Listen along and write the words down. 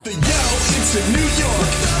it's a New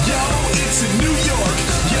York. Yo, it's a New York.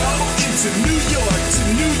 Yo, it's a New York. To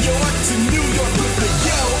New York, to New York with the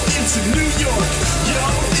yo, it's a New York. Yo,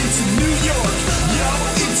 it's a New York. Yo,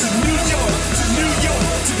 it's a New York. To New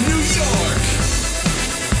York, to New York.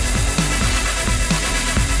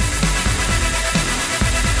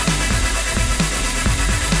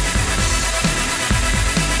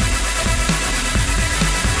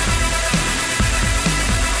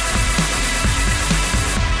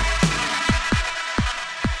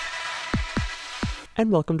 And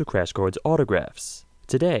welcome to Crash Chords Autographs.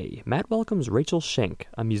 Today, Matt welcomes Rachel Schenk,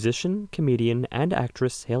 a musician, comedian, and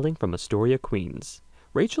actress hailing from Astoria, Queens.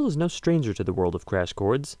 Rachel is no stranger to the world of Crash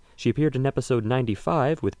Chords. She appeared in episode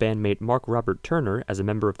 95 with bandmate Mark Robert Turner as a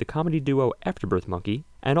member of the comedy duo Afterbirth Monkey,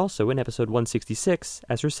 and also in episode 166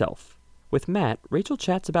 as herself. With Matt, Rachel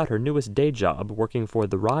chats about her newest day job working for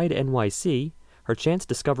The Ride NYC, her chance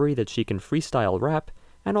discovery that she can freestyle rap,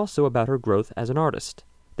 and also about her growth as an artist.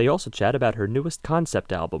 They also chat about her newest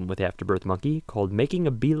concept album with Afterbirth Monkey called Making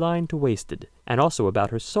a Beeline to Wasted, and also about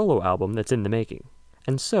her solo album that's in the making.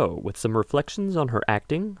 And so, with some reflections on her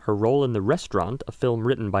acting, her role in The Restaurant, a film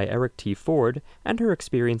written by Eric T. Ford, and her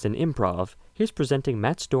experience in improv, here's presenting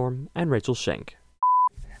Matt Storm and Rachel Schenk.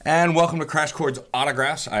 And welcome to Crash Chords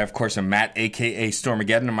Autographs. I, of course, am Matt, a.k.a.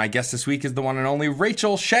 Stormageddon, and my guest this week is the one and only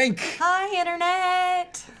Rachel Schenk. Hi,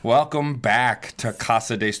 Internet! Welcome back to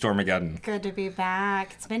Casa de Stormageddon. Good to be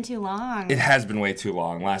back. It's been too long. It has been way too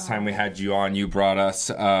long. Last time we had you on, you brought us,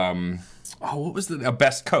 what was the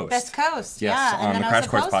Best Coast? Best Coast, yes, yeah. on and the then Crash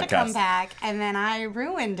Chords I was supposed to podcast. come back, and then I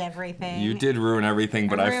ruined everything. You did ruin everything,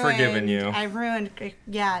 but I've forgiven you. I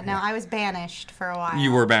was banished for a while.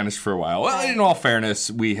 You were banished for a while. Well, in all fairness,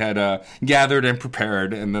 we had gathered and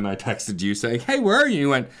prepared, and then I texted you saying, hey, where are you? You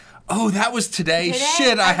went, oh, that was today.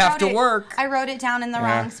 Shit, I have to work. I wrote it down in the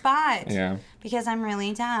wrong spot. Yeah. Because I'm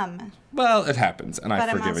really dumb. Well, it happens, and I've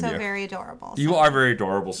forgiven you. But I'm also very adorable. You are very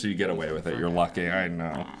adorable, so you get away with it. You're lucky, I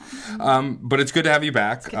know. But it's good to have you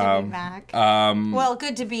back. It's good to be back. Well,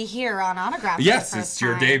 good to be here on Autographs. Yes, it's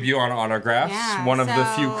your debut on Autographs. Yeah, one of the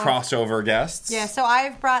few crossover guests. Yeah, so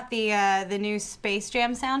I've brought the new Space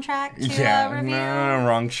Jam soundtrack to review. No,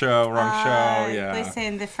 wrong show. Yeah.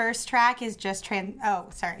 Listen, the first track is just Oh,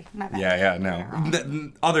 sorry, my bad. Yeah,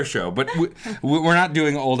 no. Other show, but we're not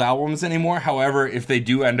doing old albums anymore. However, if they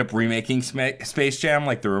do end up remaking Space Jam,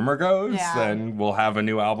 like the rumor goes, then we'll have a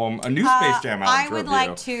new album, a new Space Jam album I to would review.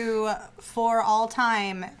 like to, for all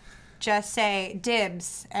time, just say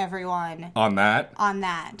dibs, everyone. On that? On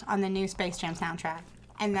the new Space Jam soundtrack.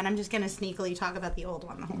 And then I'm just going to sneakily talk about the old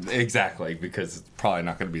one the whole time. Exactly, because it's probably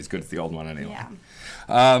not going to be as good as the old one anyway.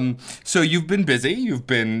 Yeah. So you've been busy. You've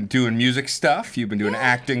been doing music stuff. You've been doing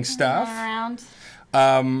acting stuff. Around.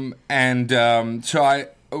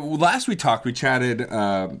 Last we talked, we chatted,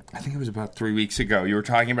 I think it was about 3 weeks ago. You were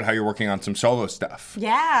talking about how you're working on some solo stuff.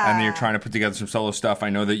 Yeah. And then you're trying to put together some solo stuff. I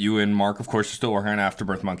know that you and Mark, of course, are still working on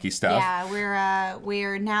Afterbirth Monkey stuff. Yeah,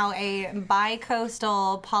 we're now a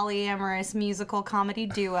bi-coastal polyamorous musical comedy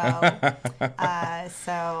duo.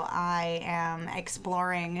 So I am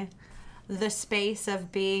exploring the space of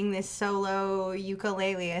being this solo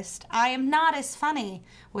ukuleleist. I am not as funny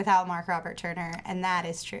without Mark Robert Turner, and that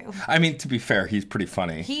is true. I mean, to be fair, he's pretty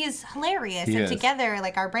funny. He is hilarious, and together,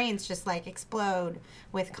 like, our brains just, like, explode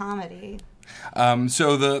with comedy.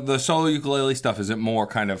 So the solo ukulele stuff, is it more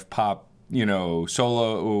kind of pop,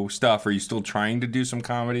 solo stuff? Are you still trying to do some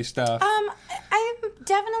comedy stuff? I'm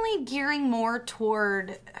definitely gearing more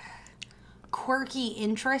toward quirky,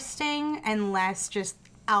 interesting, and less just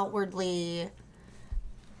outwardly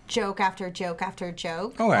joke after joke after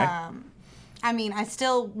joke. Okay. I mean, I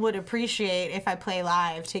still would appreciate if I play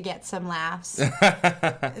live to get some laughs.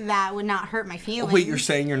 That would not hurt my feelings. Wait, you're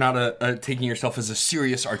saying you're not taking yourself as a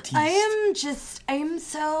serious artiste? I am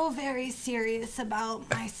so very serious about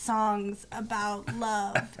my songs about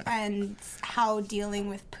love and how dealing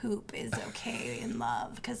with poop is okay in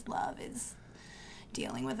love, because love is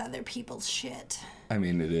dealing with other people's shit. I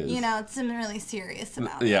mean, it is. It's really serious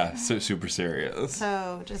about it. Yeah, so super serious.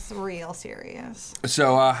 So just real serious.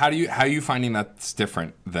 So how are you finding that's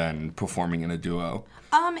different than performing in a duo?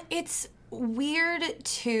 It's weird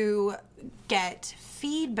to get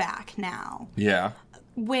feedback now. Yeah.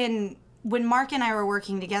 When Mark and I were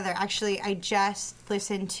working together, actually, I just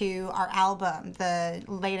listened to our album, the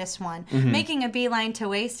latest one, Making a Beeline to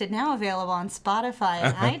Wasted, now available on Spotify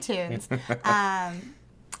and iTunes.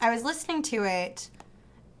 I was listening to it,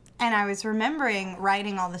 and I was remembering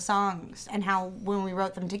writing all the songs, and how when we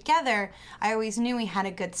wrote them together, I always knew we had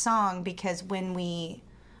a good song, because when we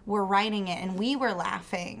were writing it and we were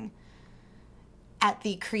laughing, at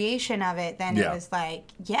the creation of it, then it was like,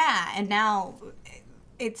 and now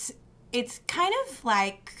it's kind of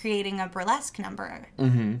like creating a burlesque number,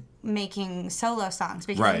 making solo songs,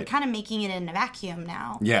 because I'm kind of making it in a vacuum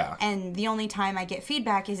now. Yeah. And the only time I get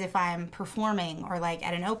feedback is if I'm performing or like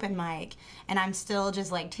at an open mic, and I'm still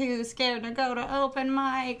just like too scared to go to open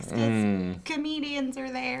mics because comedians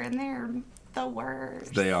are there and they're the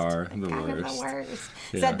worst. They are the worst.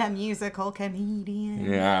 Said the musical comedian.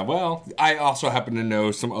 Yeah, well, I also happen to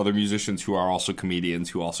know some other musicians who are also comedians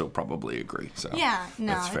who also probably agree. So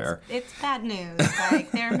that's fair. It's bad news.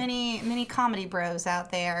 Like, there are many comedy bros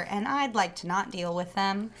out there, and I'd like to not deal with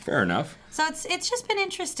them. Fair enough. So it's just been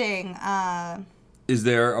interesting. Is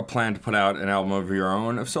there a plan to put out an album of your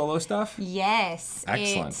own of solo stuff? Yes.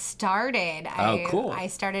 Excellent. It started. Cool. I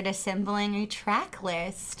started assembling a track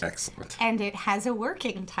list. Excellent. And it has a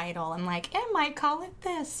working title. I'm like, I might call it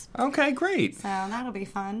this. Okay, great. So that'll be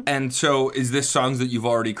fun. And so is this songs that you've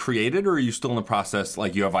already created, or are you still in the process,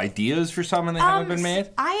 like you have ideas for some and they haven't been made?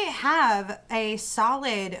 I have a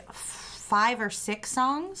solid 5 or 6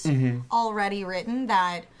 songs already written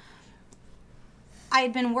that I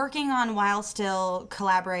had been working on while still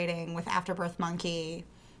collaborating with Afterbirth Monkey,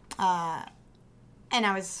 and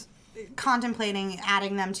I was contemplating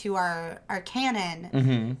adding them to our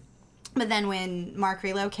canon. But then when Mark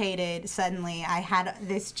relocated, suddenly I had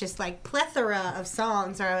this just like plethora of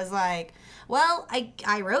songs where I was like, well,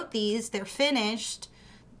 I wrote these, they're finished,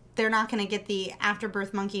 they're not going to get the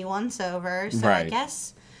Afterbirth Monkey once-over, so I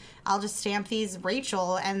guess I'll just stamp these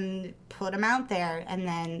Rachel and put them out there. And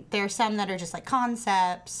then there's some that are just like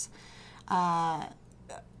concepts. I'm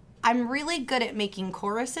really good at making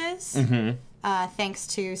choruses, thanks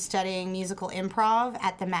to studying musical improv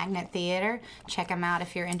at the Magnet Theater. Check them out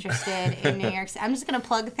if you're interested in New York City. I'm just going to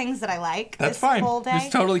plug things that I like. That's fine. Whole day.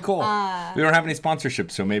 It's totally cool. We don't have any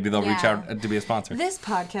sponsorships, so maybe they'll reach out to be a sponsor. This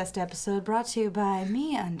podcast episode brought to you by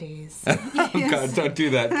MeUndies. Oh, God, don't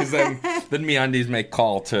do that, because then MeUndies may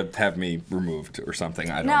call to have me removed or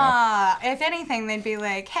something. I don't know. If anything, they'd be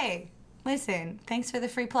like, hey, listen, thanks for the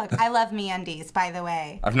free plug. I love MeUndies, by the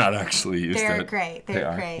way. I've not actually used it. They're great.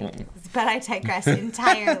 They're great. But I digress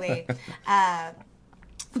entirely.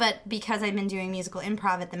 But because I've been doing musical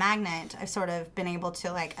improv at the Magnet, I've sort of been able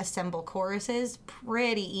to like assemble choruses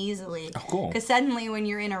pretty easily. Oh, cool. Because suddenly when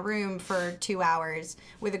you're in a room for 2 hours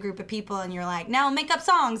with a group of people and you're like, now make up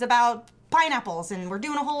songs about pineapples and we're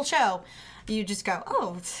doing a whole show, you just go,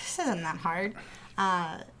 oh, this isn't that hard.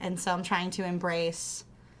 And so I'm trying to embrace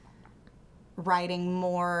writing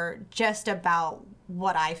more just about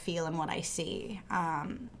what I feel and what I see,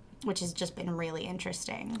 which has just been really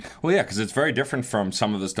interesting. Well, yeah, because it's very different from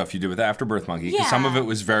some of the stuff you did with Afterbirth Monkey. Because some of it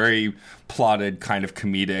was very plotted, kind of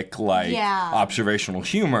comedic, like observational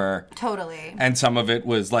humor. Totally. And some of it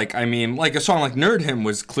was like, I mean, like a song like Nerd Him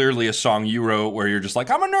was clearly a song you wrote where you're just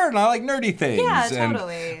like, I'm a nerd and I like nerdy things. Yeah,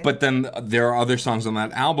 totally. But then there are other songs on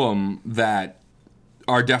that album that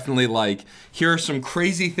are definitely like, here are some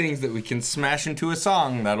crazy things that we can smash into a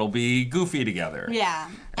song that'll be goofy together. Yeah.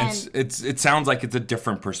 And it sounds like it's a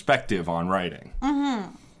different perspective on writing.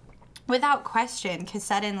 Without question, because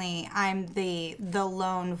suddenly I'm the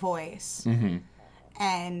lone voice.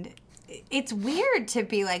 And it's weird to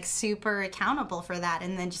be like super accountable for that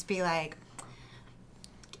and then just be like,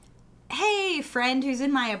 hey, friend who's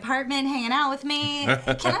in my apartment hanging out with me, can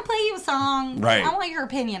I play you a song? Right. I want your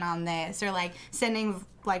opinion on this. Or, like, sending,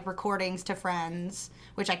 like, recordings to friends,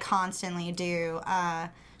 which I constantly do.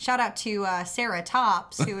 Shout out to Sarah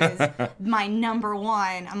Tops, who is my number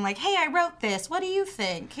one. I'm like, hey, I wrote this. What do you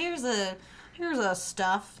think? Here's a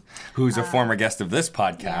stuff. Who's a former guest of this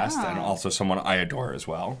podcast and also someone I adore as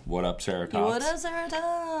well. What up, Sarah Tops? What up, Sarah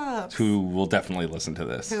Tops? Who will definitely listen to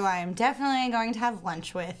this. Who I am definitely going to have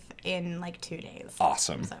lunch with in like 2 days.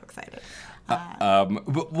 Awesome. I'm so excited.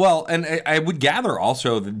 Well, and I would gather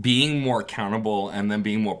also that being more accountable and then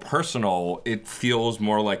being more personal, it feels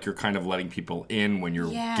more like you're kind of letting people in when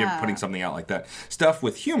you're putting something out like that. Stuff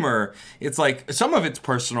with humor, it's like some of it's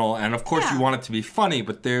personal, and of course you want it to be funny,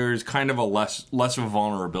 but there's kind of a less of a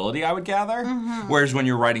vulnerability, I would gather. Whereas when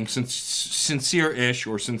you're writing sincere-ish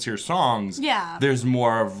or sincere songs, there's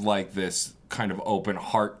more of like this kind of open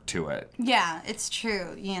heart to it. Yeah, it's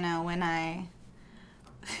true. You know, when I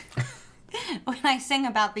sing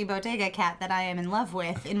about the bodega cat that I am in love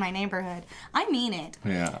with in my neighborhood, I mean it.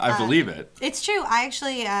 Yeah, I believe it. It's true. I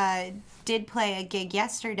actually did play a gig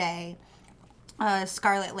yesterday.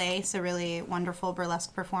 Scarlet Lace, a really wonderful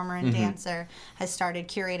burlesque performer and dancer, has started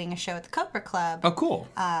curating a show at the Cobra Club. Oh, cool.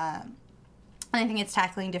 And I think it's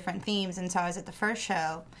tackling different themes, and so I was at the first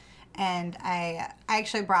show, And I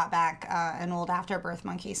actually brought back an old Afterbirth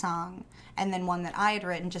Monkey song, and then one that I had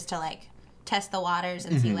written just to, like, test the waters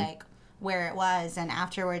and see, like, where it was. And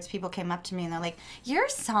afterwards, people came up to me and they're like, your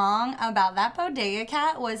song about that bodega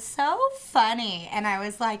cat was so funny. And I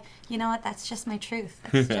was like, you know what? That's just my truth.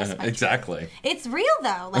 That's just my Exactly. truth. It's real,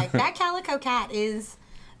 though. Like, that calico cat is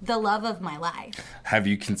the love of my life. Have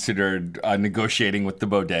you considered negotiating with the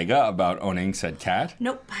bodega about owning said cat?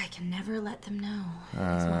 Nope, I can never let them know.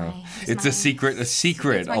 It's a secret,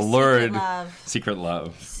 my allured secret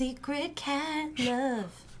love. Secret Secret cat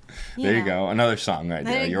love. There you go. Another song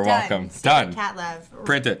idea. You're done. welcome. Secret Done. Cat love.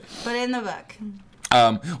 Print it. Put it in the book.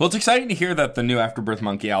 Well, it's exciting to hear that the new Afterbirth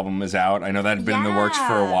Monkey album is out. I know that had been in the works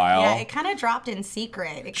for a while. Yeah, it kind of dropped in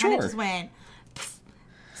secret. It kind of just went...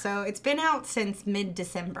 So it's been out since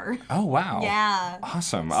mid-December. Oh, wow. Yeah.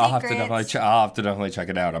 Awesome. I'll have to definitely check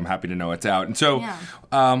it out. I'm happy to know it's out. And so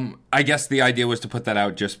I guess the idea was to put that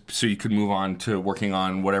out just so you could move on to working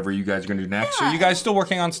on whatever you guys are going to do next. Yeah. Are you guys still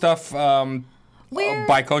working on stuff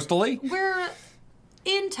bi-coastally? We're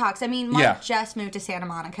in talks. I mean, Mark just moved to Santa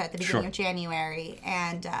Monica at the beginning of January.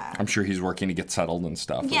 And I'm sure he's working to get settled and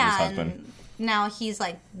stuff with his husband. And now he's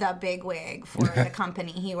like the big wig for the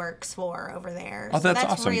company he works for over there. Oh, that's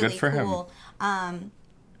awesome. Really good for cool. Him.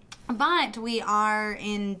 But we are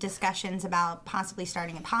in discussions about possibly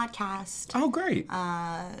starting a podcast. Oh, great.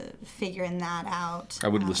 Figuring that out. I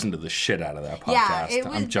would listen to the shit out of that podcast. Yeah, it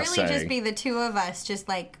would I'm just really saying. just be the two of us just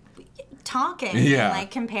like talking Yeah. and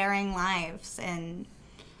like comparing lives. And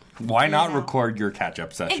why not record your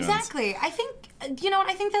catch-up sessions? exactly. I think, you know what,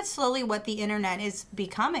 I think that's slowly what the internet is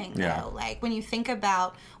becoming, though. Yeah. Like, when you think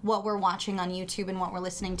about what we're watching on YouTube and what we're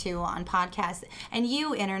listening to on podcasts, and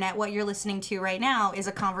you, internet, what you're listening to right now is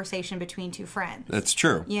a conversation between two friends. That's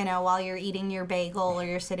true. You know, while you're eating your bagel, or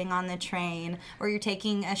you're sitting on the train, or you're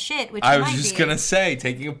taking a shit, which I you was might just be. going to say,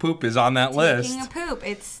 taking a poop is on that list. Taking a poop,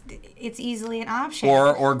 it's easily an option.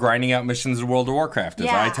 Or grinding out missions of World of Warcraft, as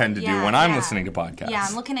I tend to do when I'm listening to podcasts. Yeah,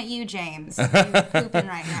 I'm looking at you, James. You're pooping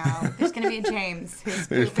right now. There's going to be a James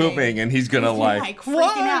who's pooping. And he's going to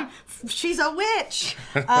freaking out. She's a witch.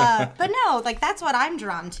 But no, like, that's what I'm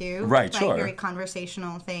drawn to. Right, like, sure. Very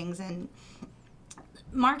conversational things. And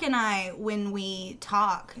Mark and I, when we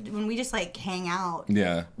talk, when we just, like, hang out,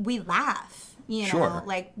 we laugh. You know, Sure.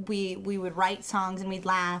 like, we would write songs and we'd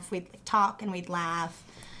laugh. We'd talk and we'd laugh.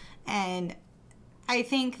 And I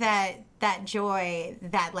think that joy,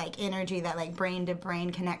 that, like, energy, that, like,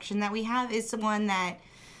 brain-to-brain connection that we have is one that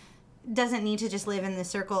doesn't need to just live in the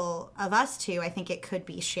circle of us two. I think it could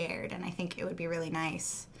be shared, and I think it would be really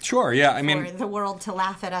nice. Sure, yeah. I mean, for the world to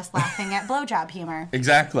laugh at us laughing at blowjob humor.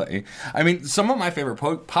 Exactly. I mean, some of my favorite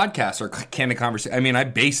podcasts are candid conversation. I mean, I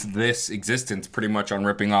base this existence pretty much on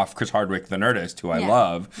ripping off Chris Hardwick, the Nerdist, who I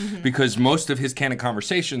love, because most of his candid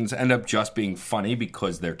conversations end up just being funny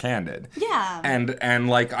because they're candid. Yeah. And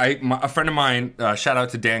like a friend of mine, shout out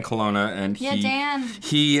to Dan Colonna, and Dan.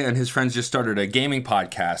 He and his friends just started a gaming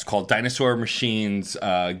podcast called Dinosaur Machines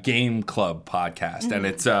Game Club Podcast, and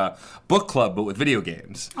it's a book club but with video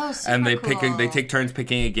games. Oh, super and they cool. they take turns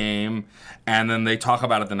picking a game, and then they talk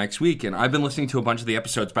about it the next week. And I've been listening to a bunch of the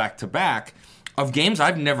episodes back to back of games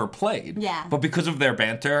I've never played. Yeah. But because of their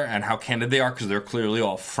banter and how candid they are, because they're clearly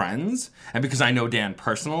all friends, and because I know Dan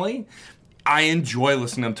personally, I enjoy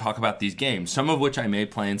listening to them talk about these games, some of which I may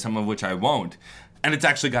play and some of which I won't. And it's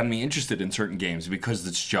actually gotten me interested in certain games because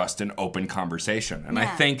it's just an open conversation. And I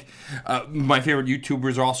think my favorite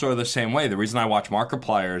YouTubers also are the same way. The reason I watch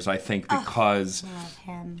Markiplier is I think because... I love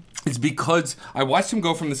him. It's because I watched him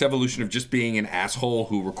go from this evolution of just being an asshole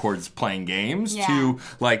who records playing games to,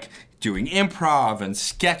 like, doing improv and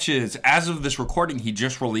sketches. As of this recording, he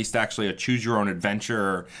just released actually a Choose Your Own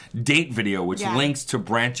Adventure date video, which links to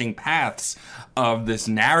branching paths of this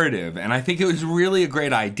narrative. And I think it was really a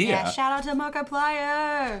great idea. Yeah, shout out to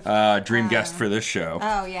Markiplier. Dream guest for this show.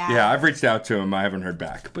 Oh, yeah. Yeah, I've reached out to him. I haven't heard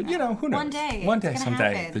back. But, you know, who knows? One day,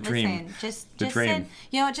 someday. happen. The dream. Listen, just dream.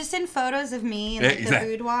 Just send photos of me in like, the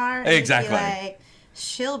boudoir. And Exactly. Be like,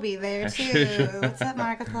 she'll be there too. What's up,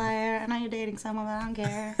 Markiplier? I know you're dating someone, but I don't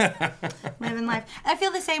care. Living life. I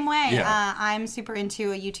feel the same way. Yeah. I'm super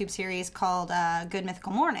into a YouTube series called Good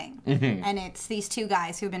Mythical Morning. And it's these two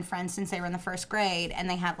guys who've been friends since they were in the first grade, and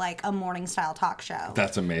they have like a morning style talk show.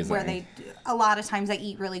 That's amazing. Where a lot of times they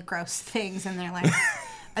eat really gross things, and they're like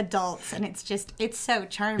adults, and it's so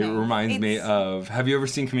charming. It reminds me of, have you ever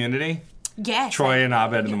seen Community? Yes. Troy and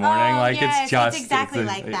Abed in the morning. It's exactly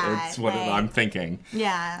like that. It's what I'm thinking.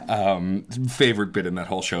 Yeah. Favorite bit in that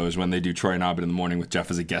whole show is when they do Troy and Abed in the morning with Jeff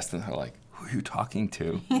as a guest, and they're like, who are you talking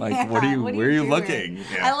to? Like, where are you looking?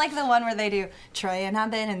 Yeah. I like the one where they do Troy and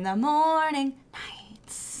Abed in the morning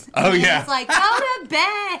nights. Oh, and yeah. it's like, go to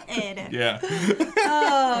bed. Yeah.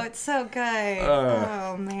 Oh, it's so good.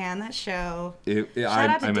 Oh, man, that show. Shout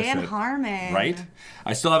out to Dan Harmon. Right?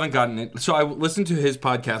 I still haven't gotten it. So I listened to his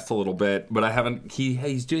podcast a little bit, but I haven't.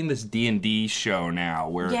 He's doing this D&D show now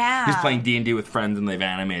where he's playing D&D with friends and they've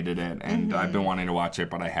animated it. And I've been wanting to watch it,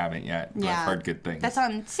 but I haven't yet. But I've heard good things. That's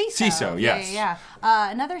on CISO. CISO, yes. Yeah.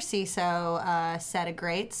 Another CISO set of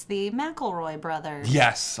greats, the McElroy brothers.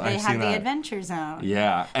 Yes, I've seen that. They have the Adventure Zone.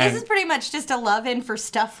 Yeah. This is pretty much just a love-in for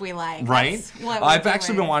stuff we like. Right? I've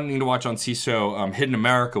actually been wanting to watch on CISO Hidden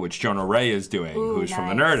America, which Jonah Ray is doing, who's from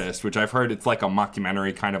The Nerdist, which I've heard it's like a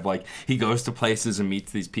mockumentary, kind of like he goes to places and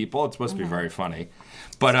meets these people. It's supposed to be very funny.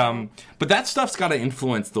 But that stuff's got to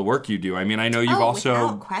influence the work you do. I mean, I know you've also...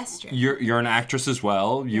 without question. You're an actress as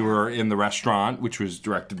well. You were in The Restaurant, which was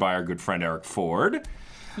directed by our good friend Eric Ford.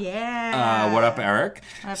 Yeah. What up, Eric?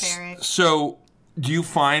 What up, Eric? So... do you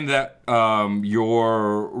find that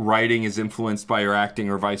your writing is influenced by your acting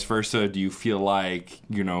or vice versa? Do you feel like,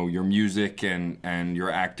 your music and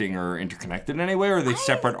your acting are interconnected in any way, or are they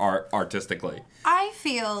separate artistically? I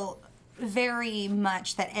feel very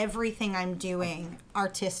much that everything I'm doing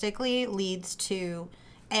artistically leads to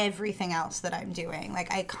everything else that I'm doing.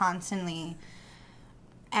 Like, I constantly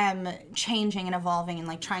am changing and evolving and,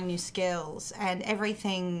 like, trying new skills, and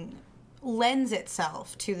everything lends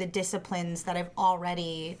itself to the disciplines that I've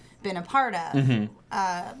already been a part of.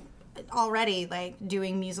 Already, like,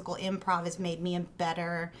 doing musical improv has made me a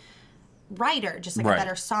better writer, just like a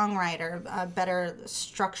better songwriter, a better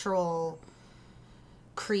structural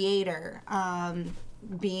creator.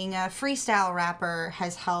 Being a freestyle rapper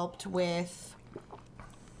has helped with,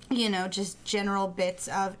 just general bits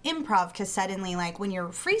of improv, because suddenly, like, when you're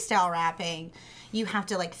freestyle rapping, you have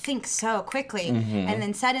to, like, think so quickly. And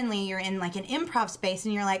then suddenly you're in, like, an improv space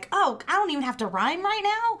and you're like, oh, I don't even have to rhyme right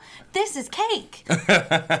now? This is cake.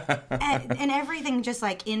 and everything just,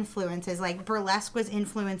 like, influences. Like, burlesque was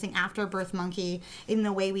influencing Afterbirth Monkey in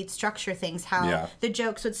the way we'd structure things. How the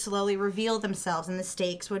jokes would slowly reveal themselves and the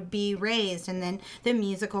stakes would be raised. And then the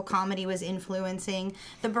musical comedy was influencing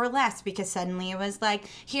the burlesque, because suddenly it was like,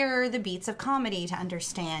 here are the beats of comedy to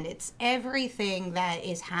understand. It's everything that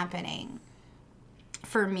is happening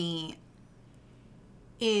for me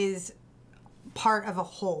is part of a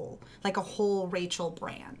whole, like a whole Rachel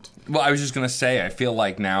brand. Well, I was just going to say, I feel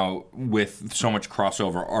like now with so much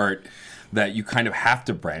crossover art that you kind of have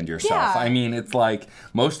to brand yourself. I mean, it's like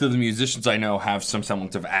most of the musicians I know have some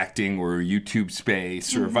semblance of acting or YouTube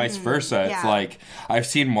space or vice versa. It's like I've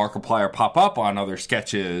seen Markiplier pop up on other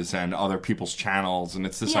sketches and other people's channels, and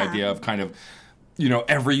it's this idea of kind of,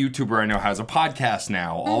 every YouTuber I know has a podcast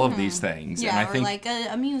now, all of these things. Yeah, and I think, or like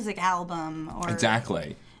a music album. Or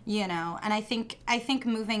exactly. And I think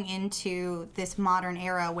moving into this modern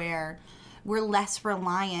era where we're less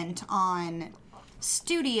reliant on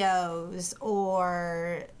studios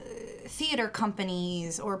or theater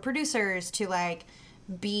companies or producers to, like,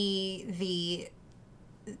 be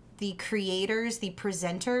the creators, the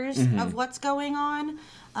presenters of what's going on.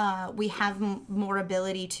 We have more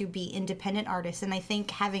ability to be independent artists, and I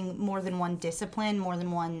think having more than one discipline, more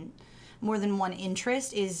than one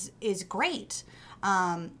interest is great.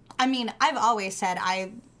 I mean, I've always said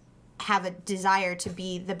I have a desire to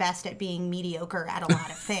be the best at being mediocre at a lot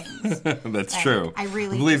of things. That's true. I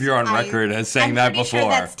really believe you're on record as saying that before. I'm pretty sure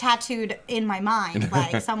that's tattooed in my mind.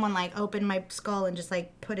 Like, someone, like, opened my skull and just,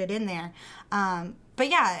 like, put it in there. But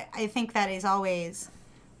yeah, I think that is always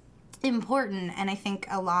important, and I think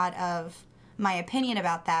a lot of my opinion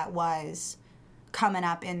about that was coming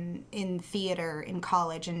up in theater in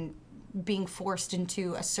college and being forced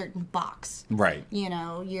into a certain box. Right.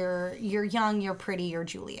 You're young, you're pretty, you're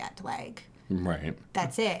Juliet. Like, right.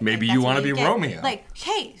 That's it. Maybe like, you want to be Romeo. Like,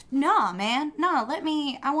 hey, nah, man. Nah,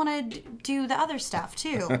 I want to do the other stuff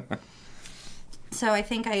too. So I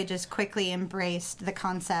think I just quickly embraced the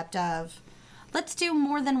concept of, let's do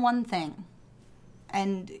more than one thing.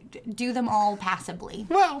 And do them all passively.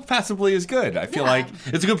 Well, passively is good. I feel like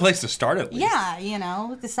it's a good place to start, at least.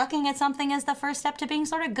 Yeah, the sucking at something is the first step to being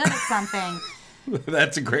sort of good at something.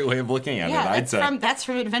 That's a great way of looking at it, I'd say. That's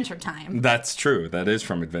from Adventure Time. That's true. That is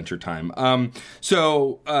from Adventure Time. What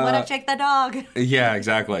up, Jake the dog? Yeah,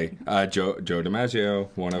 exactly. Joe DiMaggio,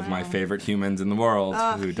 one of my favorite humans in the world,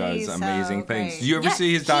 who does amazing things. Did you ever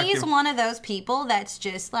see his documentary? He's one of those people that's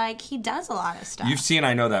just like, he does a lot of stuff. You've seen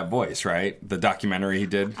I Know That Voice, right? The documentary he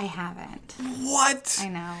did? I haven't. What? I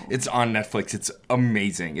know. It's on Netflix. It's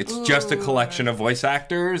amazing. It's just a collection of voice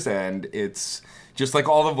actors, and it's Just like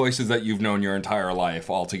all the voices that you've known your entire life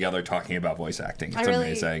all together talking about voice acting. It's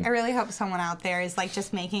amazing. I really hope someone out there is like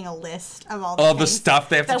just making a list of all the stuff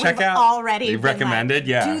they have to check out. Already They've recommended,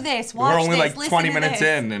 like, do this, watch this, we're only like 20 minutes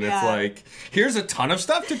this. in, and it's like, here's a ton of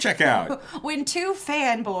stuff to check out. When two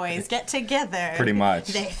fanboys get together, pretty much,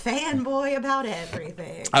 they fanboy about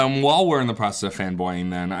everything. While we're in the process of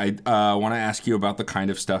fanboying, then I want to ask you about the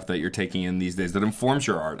kind of stuff that you're taking in these days that informs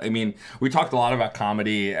your art. I mean, we talked a lot about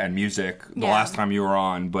comedy and music the last time you were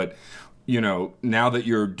on, but now that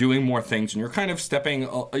you're doing more things and you're kind of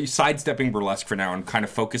sidestepping burlesque for now and kind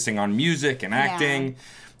of focusing on music and acting,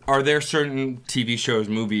 are there certain TV shows,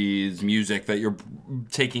 movies, music that you're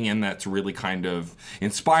taking in that's really kind of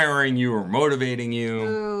inspiring you or motivating you?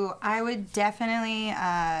 Ooh, I would definitely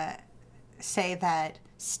say that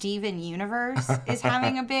Steven Universe is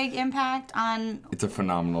having a big impact on... It's a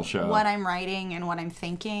phenomenal show. ...what I'm writing and what I'm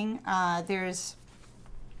thinking. There's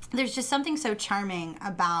just something so charming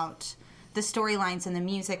about the storylines and the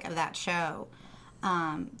music of that show.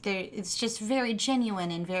 It's just very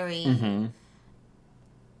genuine and very,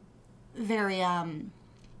 very,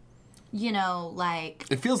 like...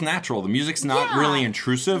 It feels natural. The music's not really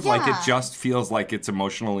intrusive. Like, it just feels like it's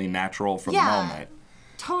emotionally natural for the moment.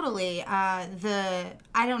 Totally.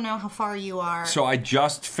 I don't know how far you are. So I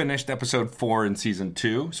just finished episode 4 in season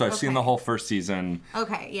 2. So I've seen the whole first season.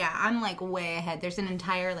 Okay, yeah. I'm like way ahead. There's an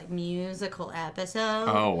entire like musical episode.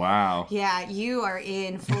 Oh, wow. Yeah, you are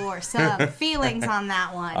in for some feelings on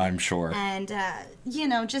that one. I'm sure. And,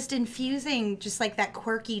 just infusing just like that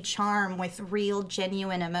quirky charm with real,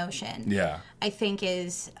 genuine emotion. Yeah. I think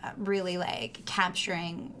is really like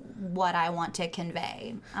capturing what I want to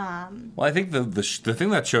convey. Well, I think the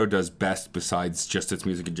thing that show does best, besides just its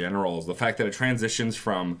music in general, is the fact that it transitions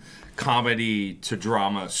from comedy to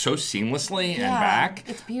drama so seamlessly and back.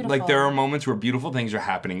 It's beautiful. Like, there are moments where beautiful things are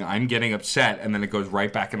happening. I'm getting upset, and then it goes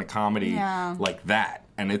right back into comedy like that.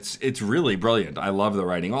 And it's really brilliant. I love the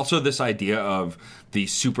writing. Also, this idea of the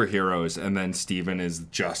superheroes, and then Steven is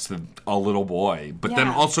just a little boy, but then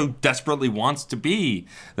also desperately wants to be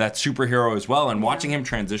that superhero as well. And watching him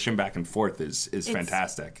transition back and forth is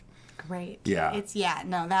fantastic. Great. Yeah.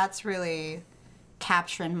 That's really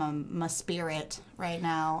capturing my spirit right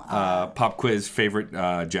now. Pop quiz, favorite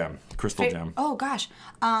gem, crystal gem. Oh gosh.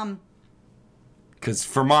 Because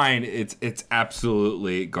for mine, it's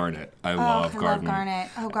absolutely garnet. I love garnet.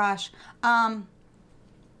 Oh gosh.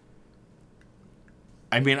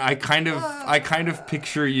 I mean, I kind of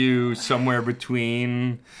picture you somewhere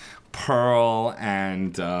between pearl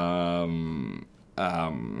and why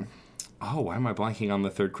am I blanking on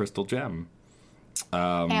the third crystal gem?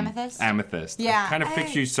 Amethyst. Amethyst. Yeah. I kind of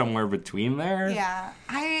picture you somewhere between there. Yeah.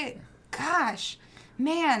 I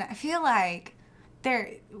feel like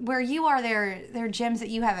where you are, there are gems that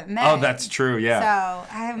you haven't met. Oh, that's true. Yeah. So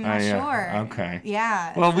I'm not sure. Okay.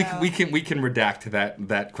 Yeah. Well, we can redact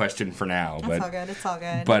that question for now. It's all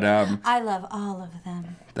good. But I love all of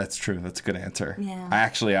them. That's true. That's a good answer. Yeah. I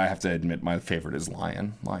have to admit my favorite is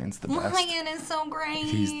Lion. Lion's the best. Lion is so great.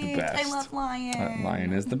 He's the best. I love Lion.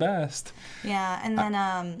 Lion is the best. Yeah, and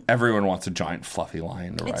then everyone wants a giant fluffy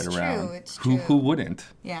lion to ride around. It's true. Who wouldn't?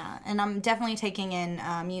 Yeah, and I'm definitely taking in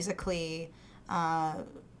musically.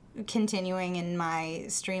 Continuing in my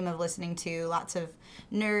stream of listening to lots of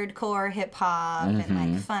nerdcore hip hop and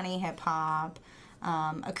like funny hip hop,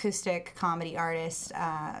 acoustic comedy artists,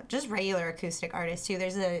 just regular acoustic artists too.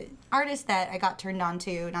 There's a artist that I got turned on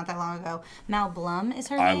to not that long ago. Mal Blum is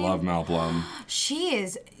her name. I love Mal Blum.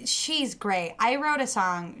 She's great. I wrote a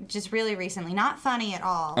song just really recently, not funny at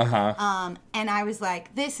all. And I was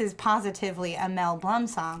like, this is positively a Mel Blum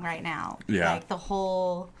song right now. Yeah. Like the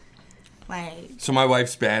whole. So my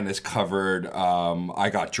wife's band has covered I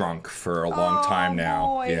Got Drunk for a long time now.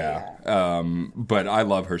 Boy. Yeah. But I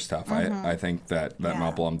love her stuff. I think that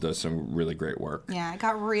Mel Blum does some really great work. Yeah, I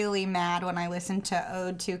got really mad when I listened to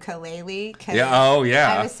Ode to Ukulele.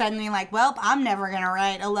 I was suddenly like, well, I'm never going to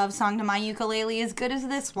write a love song to my ukulele as good as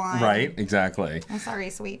this one. Right, exactly. I'm sorry,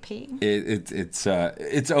 Sweet Pea. It's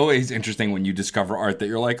always interesting when you discover art that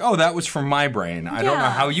you're like, oh, that was from my brain. I don't know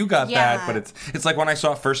how you got that, but it's like when I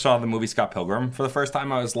first saw the movie Scott Pilgrim for the first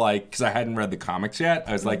time, I was like, because I hadn't read the comics yet,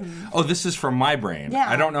 I was like, oh, this is from my brain. Yeah.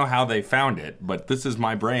 I don't know how they found it, but this is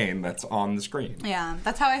my brain that's on the screen. Yeah,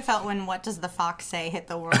 that's how I felt when What Does the Fox Say hit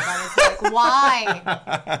the world. I was like,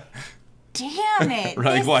 why? Damn it.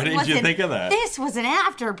 Like, why didn't you think of that? This was an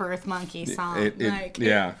Afterbirth Monkey song.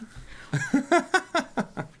 Yeah.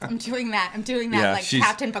 I'm doing that like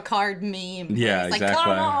Captain Picard meme. Yeah, exactly. Like,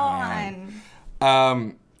 come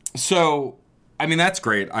on. So, I mean, that's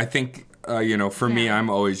great. I think for me, I'm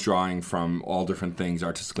always drawing from all different things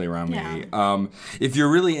artistically around me. If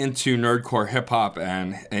you're really into nerdcore hip-hop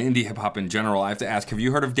and indie hip-hop in general, I have to ask, have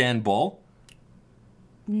you heard of Dan Bull?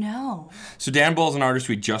 No. So Dan Bull is an artist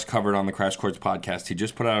we just covered on the Crash Chords podcast. He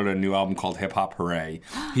just put out a new album called Hip Hop Hooray.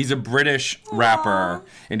 He's a British rapper,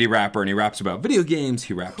 indie rapper, and he raps about video games.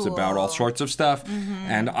 He raps about all sorts of stuff.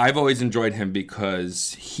 And I've always enjoyed him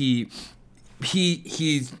because he's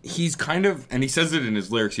kind of, and he says it in his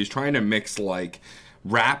lyrics, he's trying to mix like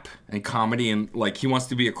rap and comedy, and like he wants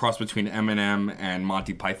to be a cross between Eminem and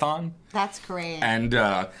Monty Python. That's great. And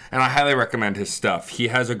I highly recommend his stuff. He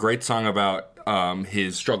has a great song about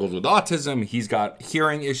his struggles with autism. He's got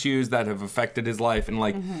hearing issues that have affected his life, and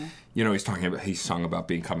like he's sung about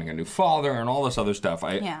becoming a new father and all this other stuff.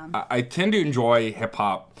 I tend to enjoy hip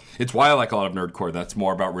hop. It's why I like a lot of nerdcore. That's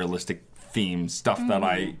more about realistic themes, stuff that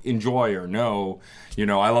I enjoy or know.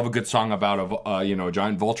 I love a good song about a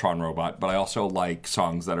giant Voltron robot, but I also like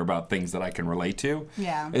songs that are about things that I can relate to.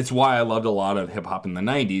 Yeah. It's why I loved a lot of hip hop in the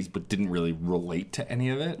 90s, but didn't really relate to any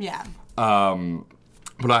of it. Yeah.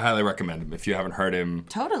 But I highly recommend him. If you haven't heard him,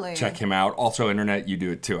 totally check him out. Also, internet, you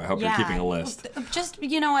do it too. I hope you're keeping a list. Just,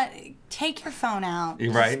 you know what? Take your phone out.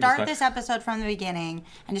 Right? Start this episode from the beginning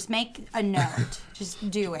and just make a note.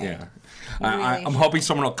 Just do it. Yeah. Really I'm hoping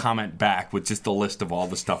someone will comment back with just a list of all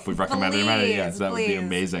the stuff we've recommended. Yes, that would be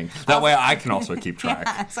amazing. That way I can also keep track.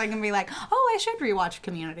 Yeah, so I can be like, I should rewatch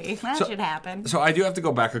Community. That should happen. So I do have to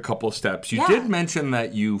go back a couple of steps. You did mention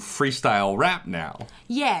that you freestyle rap now.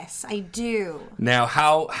 Yes, I do. Now,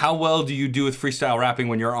 how well do you do with freestyle rapping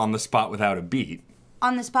when you're on the spot without a beat?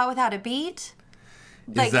 On the spot without a beat?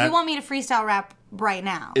 Like, you want me to freestyle rap right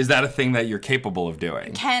now? Is that a thing that you're capable of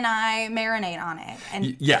doing? Can I marinate on it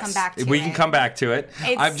and come back to it? We can come back to it.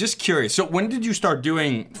 I'm just curious. So when did you start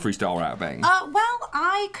doing freestyle rapping? Well,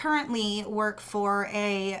 I currently work for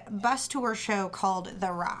a bus tour show called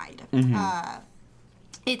The Ride.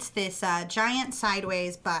 It's this giant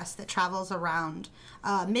sideways bus that travels around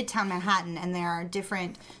Midtown Manhattan, and there are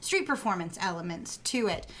different street performance elements to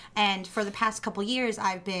it. And for the past couple years,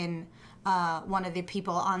 I've been one of the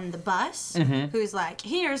people on the bus who's like,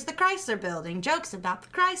 here's the Chrysler Building, jokes about the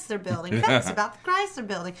Chrysler Building, facts about the Chrysler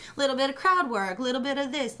Building, little bit of crowd work, little bit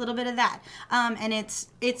of this, little bit of that. And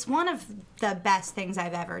it's one of the best things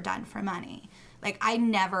I've ever done for money. Like, I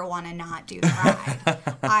never want to not do the ride.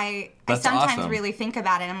 I sometimes really think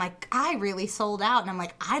about it. I'm like, I really sold out. And I'm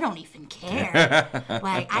like, I don't even care.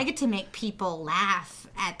 Like, I get to make people laugh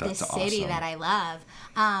at this city that I love.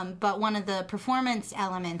 But one of the performance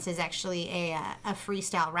elements is actually a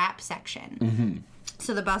freestyle rap section.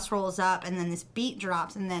 So the bus rolls up, and then this beat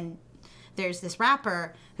drops, and then there's this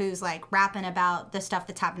rapper who's like rapping about the stuff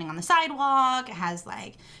that's happening on the sidewalk. It has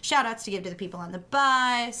like shout outs to give to the people on the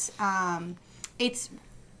bus. It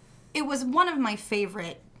was one of my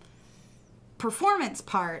favorite performance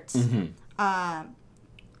parts of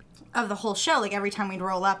the whole show. Like, every time we'd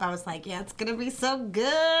roll up, I was like, yeah, it's gonna be so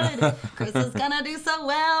good. Chris is gonna do so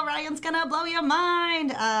well. Ryan's gonna blow your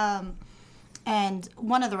mind. And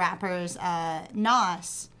one of the rappers,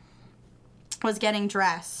 Nas, was getting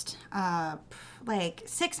dressed like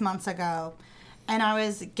 6 months ago, and I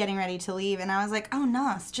was getting ready to leave, and I was like, oh,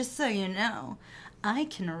 Nas, just so you know, I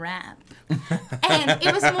can rap. And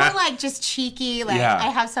it was more like just cheeky, like I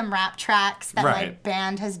have some rap tracks that my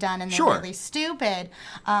band has done, and they're really stupid.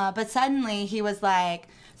 But suddenly he was like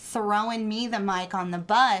throwing me the mic on the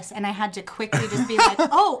bus, and I had to quickly just be like,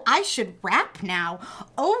 oh, I should rap now.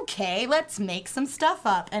 Okay, let's make some stuff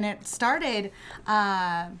up. And it started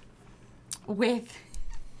with,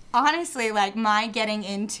 honestly, like my getting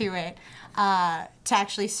into it to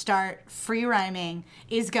actually start free rhyming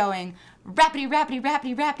is going rappity rappity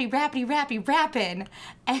rappity rappity rappity rappity rapping,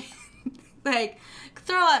 and like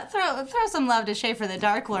throw some love to Schaefer the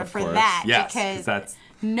Dark Lord for that, because that's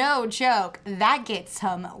no joke, that gets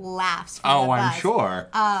some laughs from the bus. I'm sure.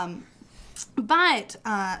 But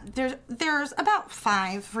there's about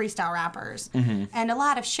 5 freestyle rappers and a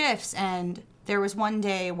lot of shifts, and there was one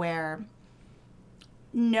day where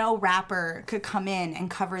no rapper could come in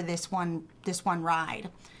and cover this one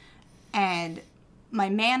ride, and my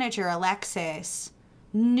manager, Alexis,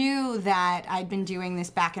 knew that I'd been doing this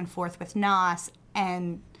back and forth with Nas,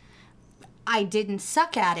 and I didn't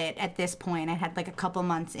suck at it at this point. I had like a couple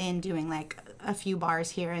months in doing like a few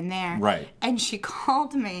bars here and there. Right. And she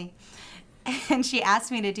called me, and she asked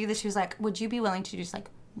me to do this. She was like, would you be willing to do just like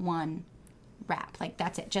one rap? Like,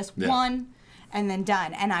 that's it. Just one, and then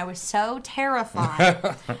done. And I was so terrified.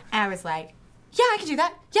 And I was like, yeah, I can do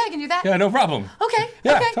that. Yeah, I can do that. Yeah, no problem. Okay,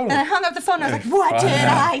 Yeah, okay. totally. And I hung up the phone and I was like, what did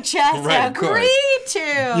I just Right, of course. agree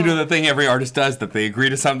to? You know the thing every artist does, that they agree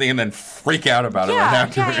to something and then freak out about it right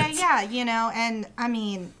afterwards. Yeah, you know, and I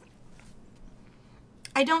mean,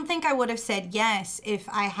 I don't think I would have said yes if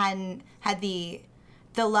I hadn't had the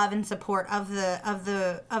love and support of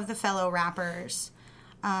the fellow rappers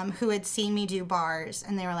who had seen me do bars,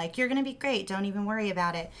 and they were like, you're gonna be great, don't even worry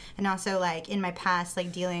about it. And also, like, in my past,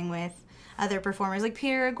 like, dealing with other performers like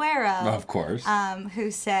Peter Aguero, Of course.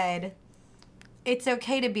 who said, it's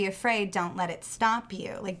okay to be afraid, don't let it stop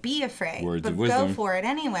you. Like, be afraid, Words but of go wisdom. for it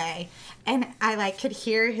anyway. And I, like, could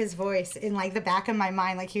hear his voice in, like, the back of my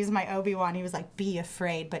mind, like, he was my Obi-Wan. He was like, be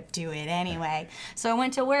afraid, but do it anyway. So I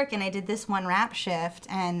went to work, and I did this one rap shift,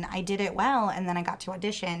 and I did it well, and then I got to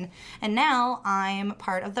audition. And now I'm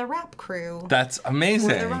part of the rap crew. That's amazing.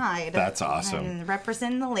 For the ride. That's awesome. And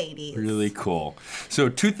representing the ladies. Really cool. So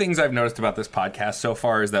 2 things I've noticed about this podcast so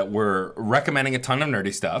far is that we're recommending a ton of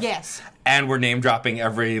nerdy stuff. Yes. And we're name dropping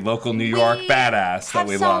every local New York badass that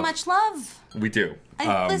we have so love. much love. We do.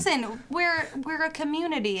 Listen, we're a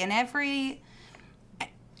community, and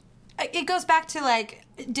it goes back to, like,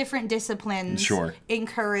 different disciplines. Sure.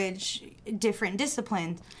 Encourage different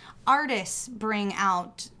disciplines. Artists bring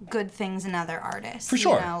out good things in other artists. For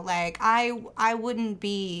sure. You know, like, I wouldn't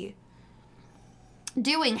be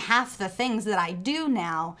doing half the things that I do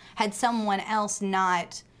now had someone else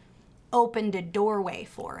not opened a doorway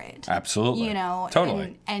for it. Absolutely. You know,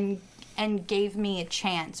 Totally. and gave me a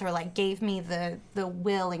chance, or, like, gave me the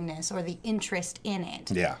willingness or the interest in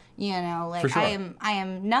it. Yeah. You know, like, For sure. I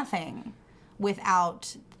am nothing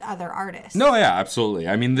without other artists. No, yeah, absolutely.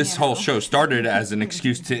 I mean, this You whole know. show started as an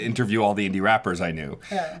excuse to interview all the indie rappers I knew.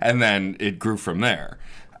 Yeah. And then it grew from there.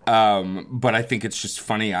 But I think it's just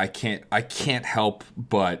funny. I can't help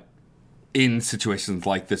but, in situations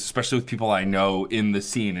like this, especially with people I know in the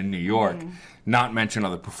scene in New York, not mention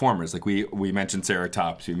other performers. Like, we mentioned Sarah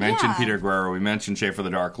Tops, we mentioned Yeah. Peter Guerrero, we mentioned Schaefer the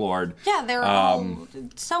Dark Lord. Yeah, they're all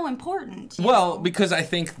so important. you Well, know? because I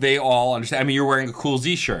think they all understand. I mean, you're wearing a Cool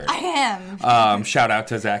Z shirt. I am. Shout out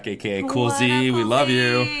to Zach, aka Cool What Z. up, We love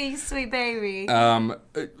you. Cool Z, sweet baby.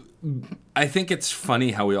 I think it's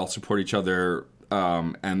funny how we all support each other,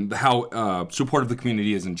 and how supportive the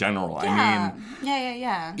community is in general. I mean,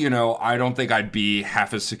 yeah. you know, I don't think I'd be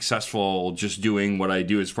half as successful just doing what I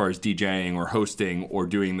do as far as DJing or hosting or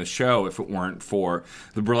doing the show if it weren't for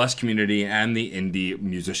the burlesque community and the indie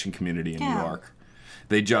musician community in New Yeah. York.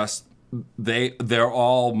 They're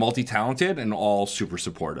all multi-talented and all super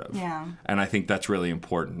supportive. Yeah. And I think that's really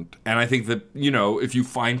important. And I think that, you know, if you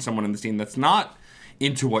find someone in the scene that's not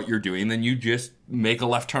into what you're doing, then you just make a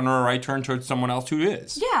left turn or a right turn towards someone else who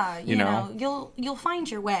is. Yeah, you know? you'll find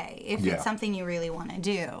your way if Yeah. it's something you really want to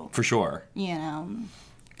do. For sure. You know,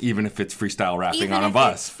 Even if it's freestyle rapping even on a if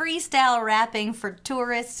bus. it's freestyle rapping for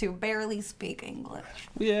tourists who barely speak English.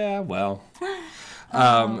 Yeah, well.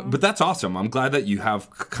 But that's awesome. I'm glad that you have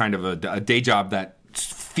kind of a day job that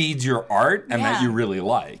feeds your art and that Yeah. you really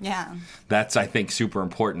like. Yeah, That's, I think, super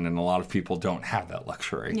important, and a lot of people don't have that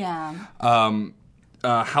luxury. yeah.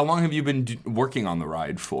 How long have you been working on the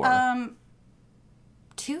ride for?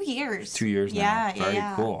 2 years. 2 years now. Yeah, Very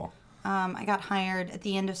yeah. cool. I got hired at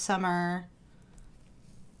the end of summer.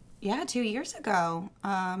 Yeah, 2 years ago.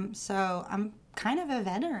 So I'm kind of a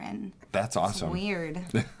veteran. That's awesome. Weird.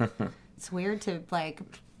 It's weird to, like,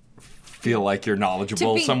 Feel like you're to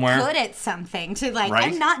knowledgeable be somewhere. good at something. To, like, Right?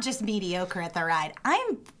 I'm not just mediocre at the ride.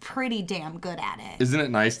 I'm pretty damn good at it. Isn't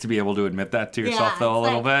it nice to be able to admit that to yourself, though, a it's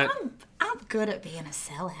little like, bit? I'm good at being a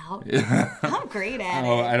sellout. I'm great at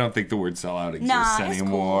Oh, it. I don't think the word sellout exists Nah, it's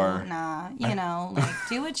anymore. cool. Nah, you know, like,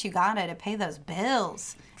 do what you gotta to pay those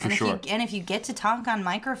bills. And sure. if you get to talk on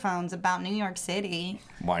microphones about New York City,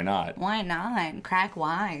 Why not? why not? Crack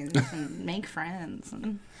wines and make friends.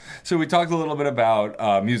 So we talked a little bit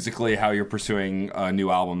about musically how you're pursuing a new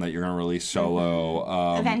album that you're going to release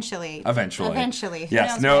solo. Eventually. Eventually. Who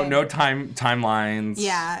Yes. knows when? No timelines.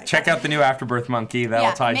 Yeah. Check out the new Afterbirth Monkey.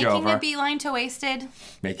 That'll tide you over. Making a beeline to Wasted.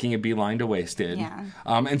 Making a beeline to Wasted. Yeah.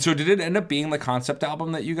 And so did it end up being the concept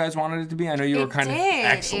album that you guys wanted it to be? I know you were kind of did.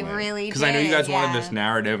 excellent. It really Because I know you did, guys wanted yeah. this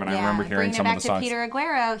narrative, and I Yeah, remember hearing bringing some it of back the songs. to Peter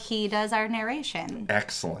Aguero, he does our narration.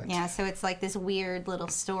 Excellent. Yeah, so it's like this weird little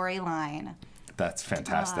storyline. That's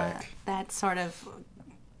fantastic. That sort of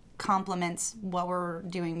complements what we're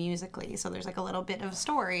doing musically. So there's like a little bit of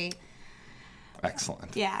story.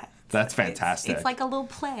 Excellent. Yeah. That's fantastic. It's like a little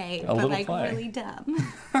play, A but little like play. really dumb.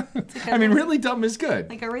 It's like a I mean, really- really dumb is good.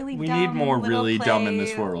 like a really we dumb need more little really dumb in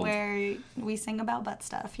this play world. where we sing about butt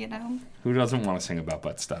stuff, you know? Who doesn't want to sing about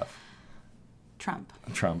butt stuff? Trump.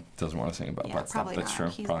 Trump doesn't want to sing about butt stuff. Probably That's not. true.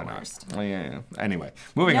 He's Probably the not. worst. Oh, yeah. Anyway,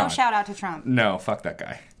 moving on. No shout out to Trump. No, fuck that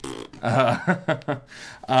guy.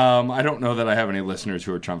 I don't know that I have any listeners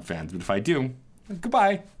who are Trump fans, but if I do,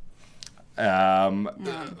 goodbye.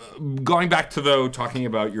 Going back to, though, talking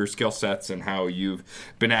about your skill sets and how you've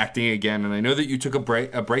been acting again, and I know that you took a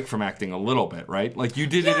break from acting a little bit, right? Like you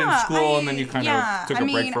did it in school, and then you kind of took a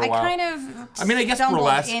break for a while. I guess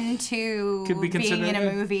stumbled into could be being in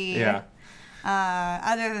a movie. Yeah.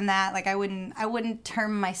 Other than that, like I wouldn't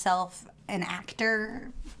term myself an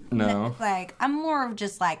actor. No. Like I'm more of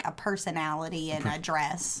just like a personality in a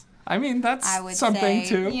dress. I mean, that's I would something say,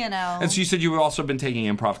 too. you know. And so you said you've also been taking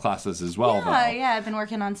improv classes as well, though. Yeah, I've been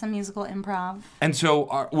working on some musical improv. And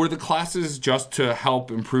so were the classes just to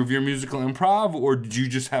help improve your musical improv, or did you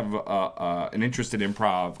just have an interest in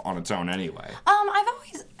improv on its own anyway? I've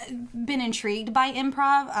always been intrigued by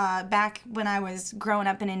improv. Back when I was growing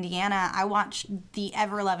up in Indiana, I watched the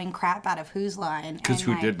ever-loving crap out of Who's Line. Because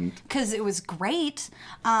who didn't? Because it was great.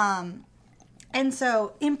 And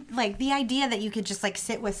so, like, the idea that you could just, like,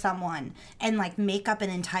 sit with someone and, like, make up an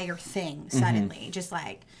entire thing suddenly, just,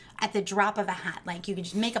 like, at the drop of a hat. Like, you could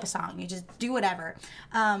just make up a song. You just do whatever.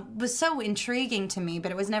 Was so intriguing to me,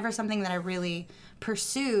 but it was never something that I really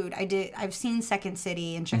pursued. I've seen Second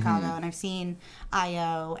City in Chicago, and I've seen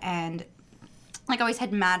I.O., and, like, always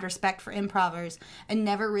had mad respect for improvers and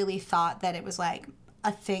never really thought that it was, like,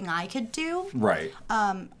 a thing I could do. Right.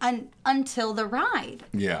 Until the ride.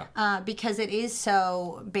 Yeah. Because it is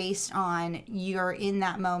so based on you're in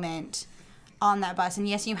that moment on that bus. And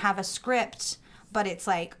yes, you have a script, but it's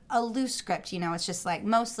like a loose script, you know. It's just like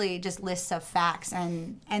mostly just lists of facts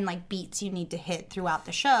and like beats you need to hit throughout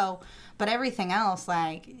the show. But everything else,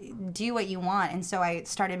 like, do what you want. And so I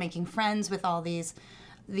started making friends with all these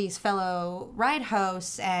fellow ride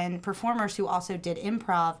hosts and performers who also did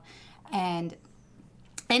improv. And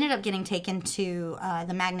I ended up getting taken to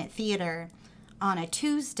the Magnet Theater on a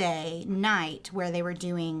Tuesday night where they were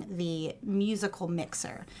doing the musical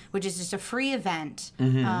mixer, which is just a free event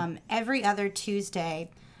every other Tuesday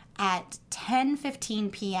at 10:15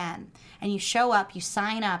 p.m. And you show up, you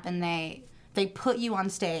sign up, and they put you on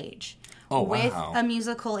stage. Oh, with wow. a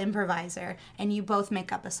musical improviser, and you both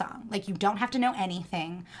make up a song. Like, you don't have to know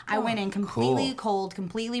anything. I went in completely cold,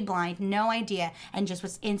 completely blind, no idea, and just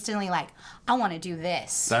was instantly like, I want to do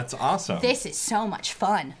this. That's awesome. This is so much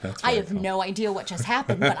fun. I have no idea what just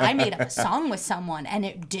happened, but I made up a song with someone, and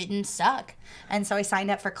it didn't suck. And so I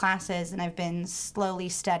signed up for classes, and I've been slowly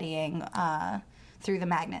studying through the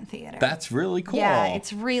Magnet Theater. That's really cool. Yeah,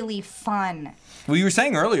 it's really fun. Well, you were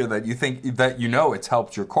saying earlier that you think that it's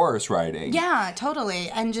helped your chorus writing. Yeah,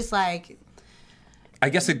 totally. And just like, I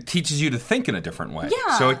guess it teaches you to think in a different way.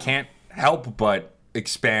 Yeah. So it can't help but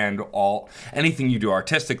expand anything you do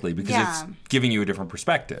artistically because it's giving you a different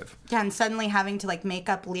perspective. Yeah, and suddenly having to like make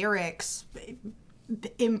up lyrics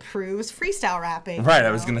improves freestyle rapping. Right,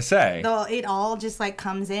 I was going to say. Though it all just like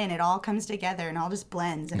comes in, it all comes together and all just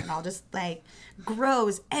blends and it all just like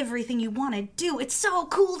grows everything you want to do. It's so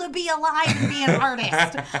cool to be alive and be an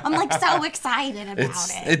artist. I'm like so excited about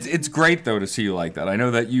it. It's great though to see you like that. I know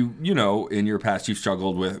that you know in your past you've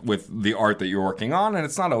struggled with the art that you're working on, and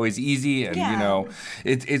it's not always easy, and you know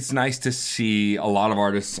it's nice to see a lot of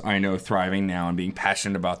artists I know thriving now and being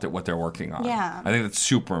passionate about what they're working on. Yeah. I think that's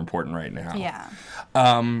super important right now. Yeah.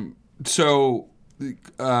 So we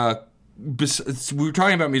were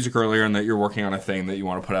talking about music earlier and that you're working on a thing that you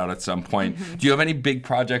want to put out at some point. Mm-hmm. Do you have any big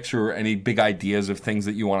projects or any big ideas of things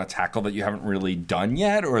that you want to tackle that you haven't really done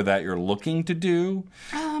yet or that you're looking to do?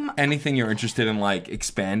 Anything you're interested in like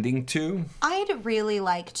expanding to? I'd really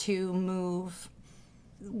like to move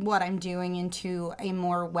what I'm doing into a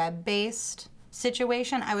more web-based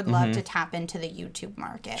situation. I would love to tap into the YouTube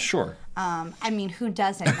market. Sure. I mean, who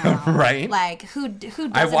doesn't now? Right. Like, who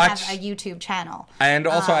doesn't have a YouTube channel? And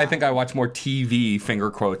also, I think I watch more TV, finger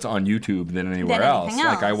quotes, on YouTube than anywhere else.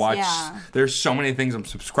 Like, I watch, there's so many things I'm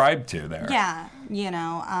subscribed to there. Yeah. You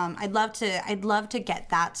know, I'd love to get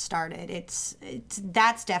that started.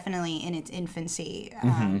 That's definitely in its infancy.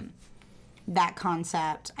 That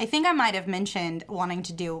concept. I think I might have mentioned wanting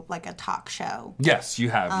to do like a talk show. Yes, you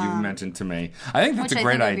have. You've mentioned to me. I think that's a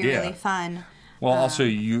great idea. Would be really fun. Well, also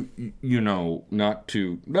you know, not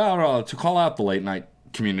to to call out the late night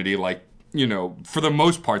community. Like, you know, for the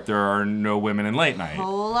most part, there are no women in late night.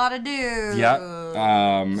 Whole lot of dudes. Yep.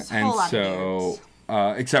 And so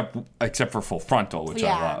except for Full Frontal, which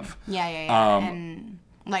I love. Yeah. And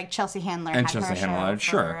like Chelsea Handler had her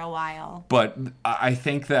show for a while. But I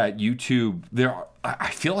think that YouTube,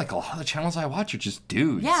 I feel like a lot of the channels I watch are just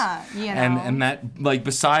dudes. Yeah, you know. And that, like,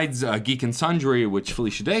 besides Geek and Sundry, which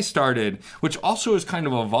Felicia Day started, which also has kind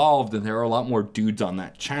of evolved, and there are a lot more dudes on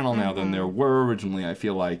that channel now than there were originally, I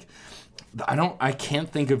feel like. I can't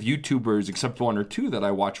think of YouTubers except one or two that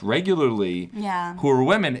I watch regularly who are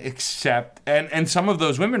women, except, and some of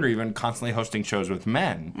those women are even constantly hosting shows with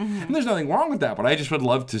men. And there's nothing wrong with that, but I just would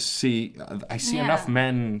love to see, I see enough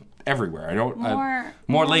men everywhere. I don't,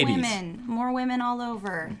 more ladies. More women all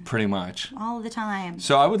over. Pretty much. All the time.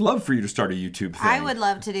 So I would love for you to start a YouTube thing. I would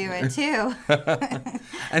love to do it too.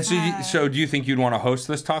 And so do you think you'd want to host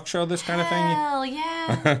this talk show, this kind of thing? Hell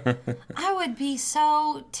yeah. I would be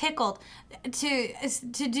so tickled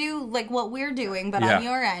to do like what we're doing, but on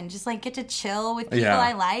your end. Just like get to chill with people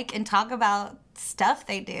I like and talk about stuff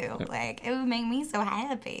they do. Like, it would make me so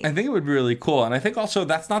happy. I think it would be really cool. And I think also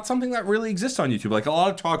that's not something that really exists on YouTube. Like, a lot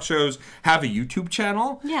of talk shows have a YouTube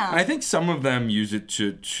channel. Yeah. And I think some of them use it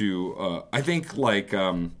to I think, like,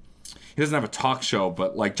 he doesn't have a talk show,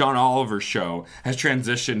 but, like, John Oliver's show has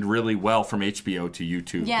transitioned really well from HBO to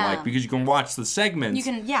YouTube. Yeah. Like, because you can watch the segments.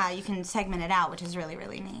 You can segment it out, which is really,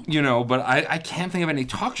 really neat. You know, but I can't think of any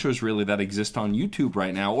talk shows really that exist on YouTube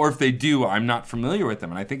right now. Or if they do, I'm not familiar with them.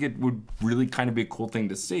 And I think it would really kind of be a cool thing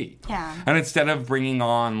to see. Yeah. And instead of bringing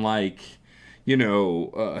on, like, you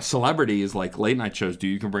know, celebrities like late night shows do,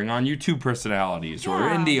 you can bring on YouTube personalities or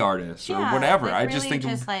indie artists or whatever. Like, I really just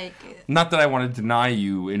think, like, not that I want to deny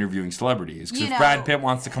you interviewing celebrities, because if Brad Pitt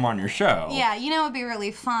wants to come on your show. Yeah, you know, it'd be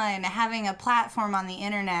really fun having a platform on the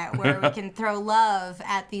internet where we can throw love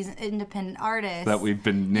at these independent artists that we've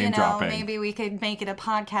been name dropping. Maybe we could make it a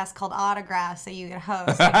podcast called Autographs that you could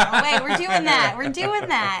host. Like, oh, wait, we're doing that. We're doing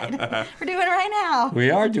that. We're doing it right now.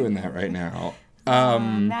 We are doing that right now.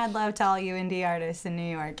 Mad love to all you indie artists in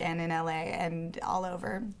New York and in LA and all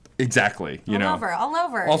over. Exactly. All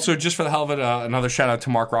over. Also, just for the hell of it, another shout out to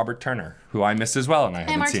Mark Robert Turner, who I missed as well, and I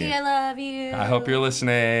haven't seen. MRT, I love you. I hope you're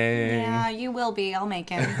listening. Yeah, you will be. I'll make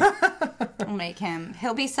him. I'll make him.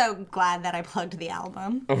 He'll be so glad that I plugged the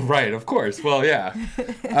album. Oh, right, of course. Well, yeah.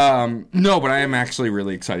 No, but I am actually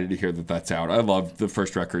really excited to hear that that's out. I loved the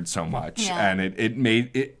first record so much, and it made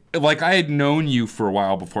it. Like, I had known you for a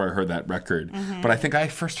while before I heard that record, but I think I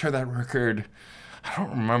first heard that record, I don't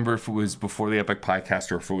remember if it was before the Epic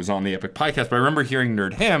Podcast or if it was on the Epic Podcast, but I remember hearing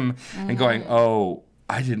Nerd Hymn and going, oh,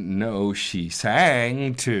 I didn't know she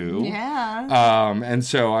sang too. Yeah. And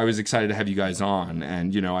so I was excited to have you guys on.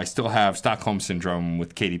 And, you know, I still have Stockholm Syndrome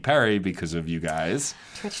with Katy Perry because of you guys.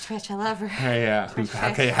 Twitch, I love her. Yeah.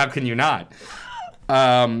 How can you not?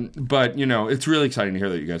 But, you know, it's really exciting to hear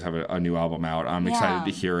that you guys have a new album out. I'm excited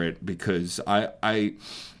to hear it because I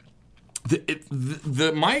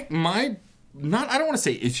don't want to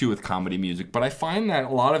say issue with comedy music, but I find that a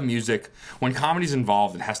lot of music, when comedy's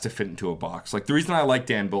involved, it has to fit into a box. Like, the reason I like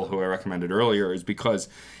Dan Bull, who I recommended earlier, is because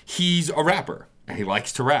he's a rapper. And he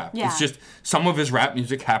likes to rap. Yeah. It's just some of his rap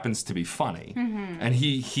music happens to be funny. And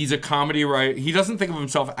he's a comedy writer. He doesn't think of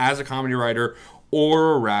himself as a comedy writer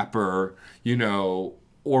or a rapper, you know,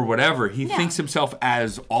 or whatever. He thinks himself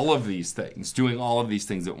as all of these things, doing all of these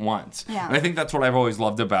things at once. Yeah. And I think that's what I've always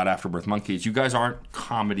loved about Afterbirth Monkeys. You guys aren't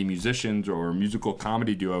comedy musicians or a musical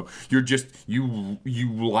comedy duo. You're just, you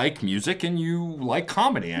like music and you like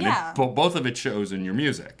comedy. And both of it shows in your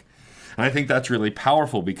music. And I think that's really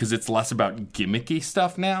powerful because it's less about gimmicky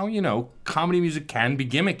stuff now. You know, comedy music can be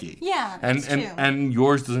gimmicky. Yeah, that's true. And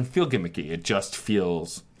yours doesn't feel gimmicky. It just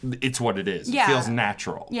feels, it's what it is. It feels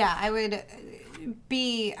natural. Yeah, I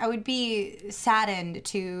would be saddened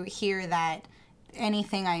to hear that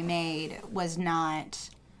anything I made was not,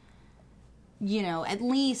 you know, at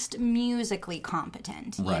least musically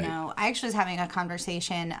competent. Right. You know, I actually was having a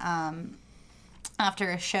conversation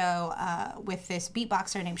after a show with this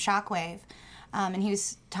beatboxer named Shockwave, and he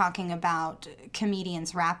was talking about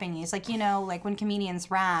comedians rapping. He's like, you know, like when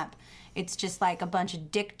comedians rap, it's just like a bunch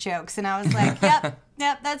of dick jokes. And I was like, yep,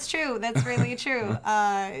 that's true. That's really true.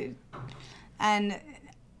 And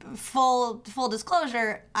full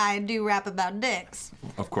disclosure, I do rap about dicks.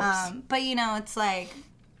 Of course. But, you know, it's like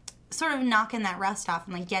sort of knocking that rust off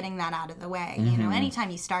and like getting that out of the way. You know, anytime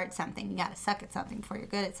you start something, you got to suck at something before you're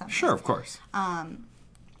good at something. Sure, of course. And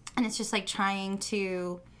it's just like trying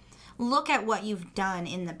to look at what you've done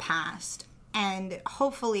in the past. And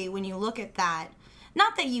hopefully when you look at that,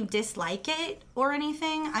 not that you dislike it or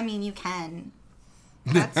anything. I mean, you can.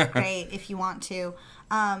 That's great if you want to.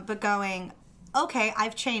 But going, okay,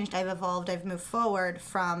 I've changed, I've evolved, I've moved forward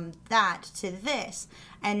from that to this.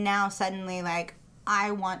 And now suddenly, like,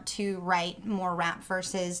 I want to write more rap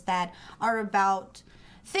verses that are about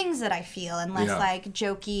things that I feel and less like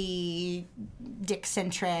jokey,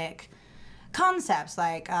 dick-centric concepts.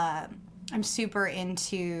 Like, I'm super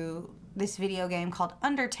into this video game called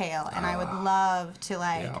Undertale, and I would love to,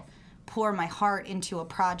 like, pour my heart into a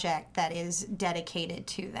project that is dedicated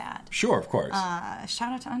to that. Sure, of course.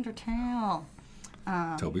 Shout out to Undertale.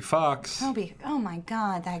 Toby Fox. Toby, oh my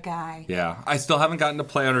God, that guy. Yeah, I still haven't gotten to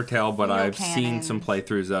play Undertale, but Real I've canon. seen some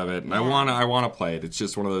playthroughs of it, and I wanna play it. It's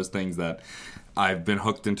just one of those things that I've been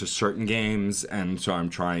hooked into certain games, and so I'm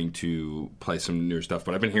trying to play some newer stuff.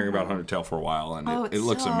 But I've been hearing about Undertale for a while, and it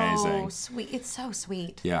looks amazing. Sweet. It's so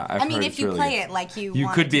sweet. Yeah, I mean, if you really play it like you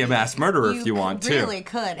want could be to a mass murderer if you want to. You really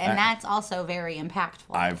could, and that's also very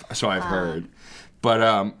impactful. I've heard.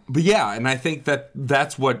 But yeah, and I think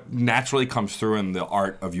that's what naturally comes through in the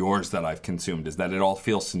art of yours that I've consumed, is that it all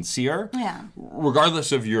feels sincere. Yeah.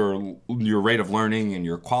 Regardless of your rate of learning and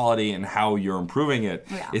your quality and how you're improving it,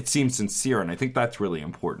 it seems sincere, and I think that's really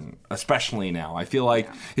important, especially now. I feel like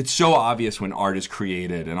it's so obvious when art is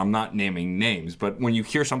created, and I'm not naming names, but when you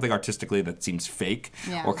hear something artistically that seems fake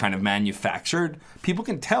or kind of manufactured, people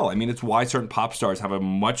can tell. I mean, it's why certain pop stars have a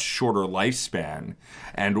much shorter lifespan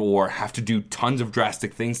and or have to do tons of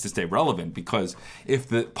drastic things to stay relevant, because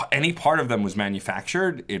if any part of them was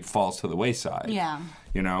manufactured, it falls to the wayside. Yeah.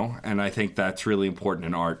 You know? And I think that's really important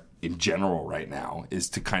in art in general right now, is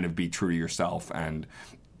to kind of be true to yourself, and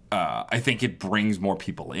I think it brings more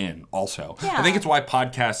people in also. Yeah. I think it's why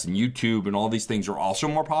podcasts and YouTube and all these things are also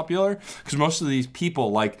more popular, because most of these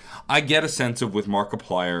people, like, I get a sense of with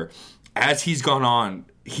Markiplier, as he's gone on,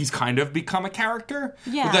 he's kind of become a character.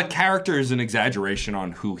 Yeah. But that character is an exaggeration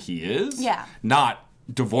on who he is. Yeah. Not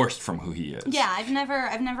divorced from who he is. Yeah, I've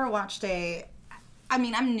never watched I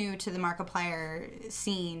mean, I'm new to the Markiplier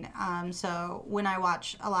scene, so when I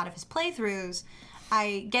watch a lot of his playthroughs,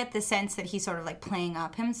 I get the sense that he's sort of like playing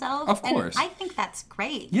up himself. Of course. And I think that's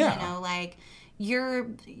great. Yeah. You know, like, you're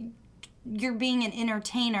being an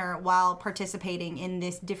entertainer while participating in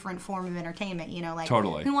this different form of entertainment, you know, like,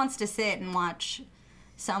 totally. Who wants to sit and watch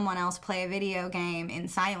someone else play a video game in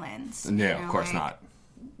silence? Yeah, you know, of course like, not.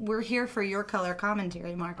 We're here for your color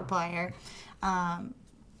commentary, Markiplier.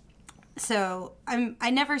 So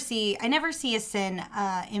I never see a sin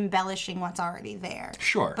embellishing what's already there.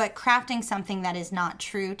 Sure. But crafting something that is not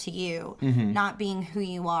true to you, not being who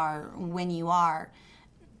you are when you are.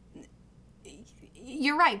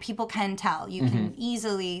 You're right. People can tell. You can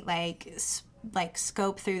easily like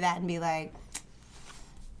scope through that and be like,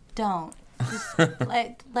 don't. Just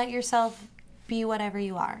let yourself be whatever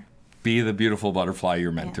you are. Be the beautiful butterfly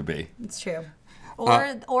you're meant to be. It's true.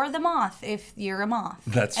 Or the moth, if you're a moth.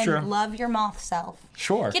 That's true. And love your moth self.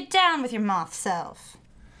 Sure. Get down with your moth self.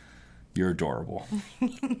 You're adorable.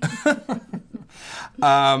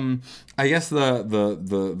 I guess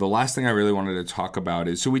the last thing I really wanted to talk about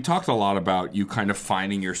is, so we talked a lot about you kind of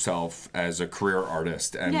finding yourself as a career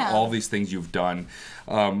artist and all these things you've done.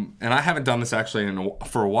 And I haven't done this actually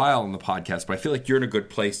for a while in the podcast, but I feel like you're in a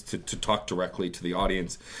good place to talk directly to the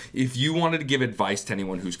audience. If you wanted to give advice to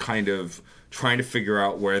anyone who's kind of trying to figure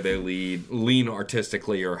out where they lean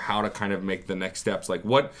artistically, or how to kind of make the next steps, like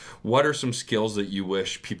what are some skills that you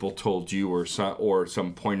wish people told you, or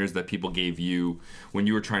some pointers that people gave you when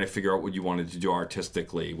you were trying to figure out what you wanted to do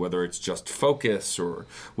artistically, whether it's just focus or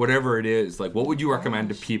whatever it is? Like, what would you recommend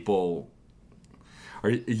to people?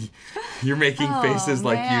 You're making faces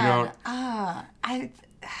like you don't.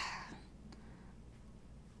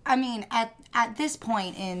 I mean, at this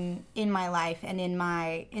point in my life and in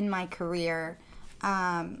my career,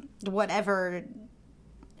 whatever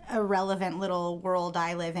irrelevant little world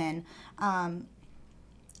I live in,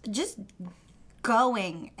 just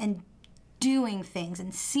going and doing things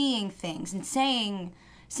and seeing things and saying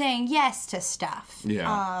yes to stuff.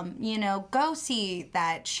 Yeah. You know, go see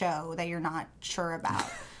that show that you're not sure about.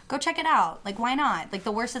 Go check it out. Like, why not? Like,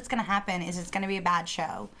 the worst that's going to happen is it's going to be a bad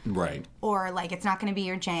show. Right. Or, like, it's not going to be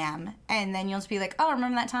your jam. And then you'll just be like, oh,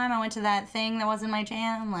 remember that time I went to that thing that wasn't my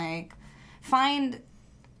jam? Like, find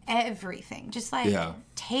everything. Just, like,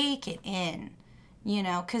 take it in. You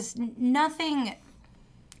know? Because nothing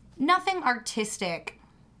artistic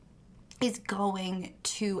is going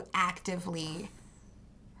to actively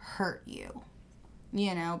hurt you.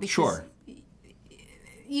 You know? Because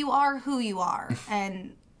you are who you are.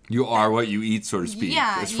 And... You are what you eat, so to speak,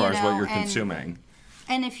 as far as what you're consuming.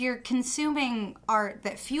 And if you're consuming art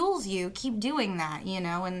that fuels you, keep doing that, you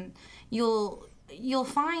know, and you'll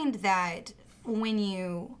find that when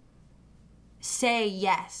you say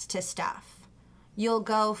yes to stuff, you'll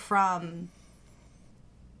go from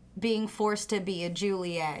being forced to be a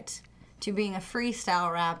Juliet to being a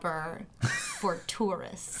freestyle rapper for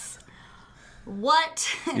tourists. what?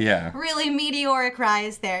 Yeah. Really meteoric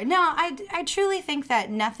rise there. No, I truly think that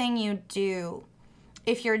nothing you do,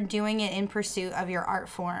 if you're doing it in pursuit of your art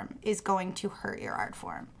form, is going to hurt your art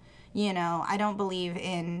form. You know, I don't believe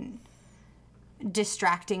in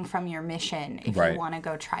distracting from your mission if you want to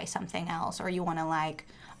go try something else, or you want to like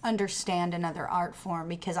understand another art form,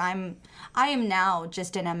 because I am now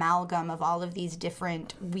just an amalgam of all of these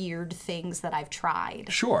different weird things that I've tried.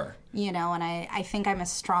 Sure. You know, and I think I'm a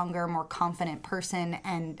stronger, more confident person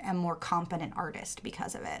and a more competent artist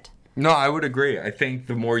because of it. No, I would agree. I think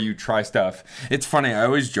the more you try stuff, it's funny. I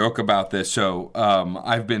always joke about this. So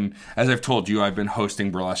I've been, as I've told you, I've been hosting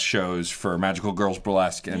burlesque shows for Magical Girls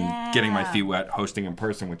Burlesque and getting my feet wet hosting in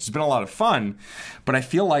person, which has been a lot of fun. But I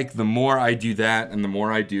feel like the more I do that and the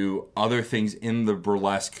more I do other things in the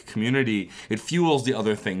burlesque community, it fuels the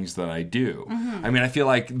other things that I do. I mean, I feel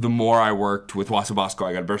like the more I worked with Wasabasco,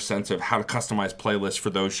 I got a better sense of how to customize playlists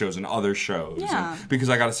for those shows and other shows. Yeah. And because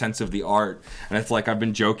I got a sense of the art. And it's like I've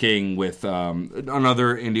been joking with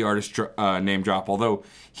another indie artist name drop, although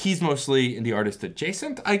he's mostly indie artist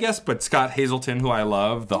adjacent, I guess, but Scott Hazelton, who I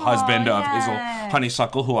love, the husband of Hazel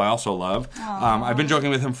Honeysuckle, who I also love. I've been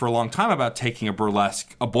joking with him for a long time about taking a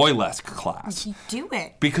boylesque class. Do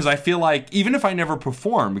it. Because I feel like, even if I never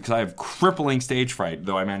perform, because I have crippling stage fright,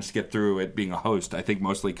 though I managed to get through it being a host, I think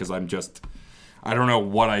mostly because I don't know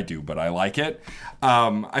what I do, but I like it.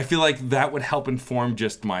 I feel like that would help inform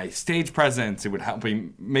just my stage presence. It would help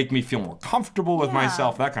make me feel more comfortable with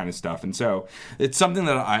myself, that kind of stuff. And so it's something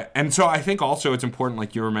that I think also it's important,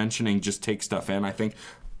 like you were mentioning, just take stuff in. I think,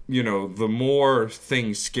 you know, the more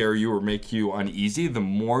things scare you or make you uneasy, the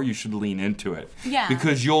more you should lean into it. Yeah.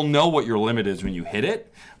 Because you'll know what your limit is when you hit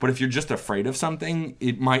it. But if you're just afraid of something,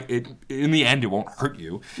 in the end, it won't hurt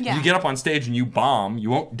you. Yeah. If you get up on stage and you bomb, you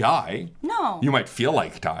won't die. No. You might feel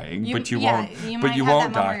like dying, but you won't. You but might you have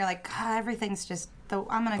won't that moment die. where you're like, God, everything's just.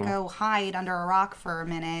 I'm gonna go hide under a rock for a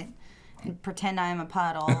minute and pretend I'm a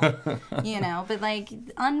puddle, you know. But like,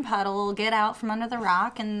 unpuddle, get out from under the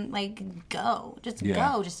rock and like go, just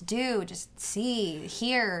go, just do, just see,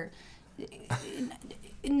 hear.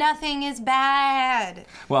 Nothing is bad.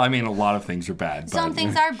 Well, I mean, a lot of things are bad. Some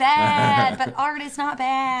things are bad, but art is not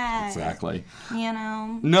bad. Exactly. You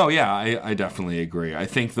know? No, yeah, I definitely agree. I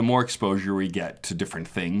think the more exposure we get to different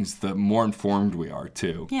things, the more informed we are,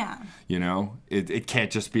 too. Yeah. You know? It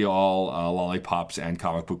can't just be all lollipops and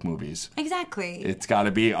comic book movies. Exactly. It's got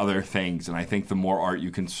to be other things, and I think the more art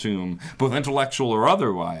you consume, both intellectual or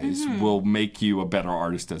otherwise, will make you a better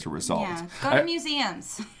artist as a result. Yeah. Go to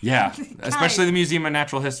museums. Yeah, especially the Museum of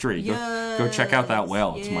Natural History. Yes. Go check out that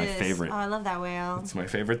whale. It's my Yes. favorite. Oh, I love that whale. It's my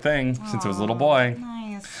favorite thing since I was a little boy.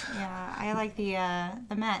 Nice. Yeah, I like the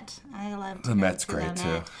Met. I love The Met's great, the too.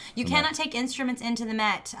 Met. You cannot take instruments into the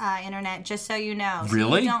Met, internet, just so you know. So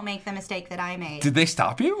Really? you don't make the mistake that I made. Did they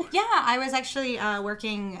stop you? Yeah, I was actually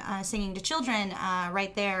working, singing to children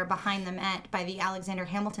right there behind the Met by the Alexander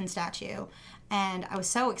Hamilton statue. And I was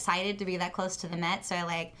so excited to be that close to the Met, so I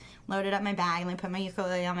like loaded up my bag and like put my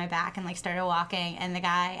ukulele on my back and like started walking. And the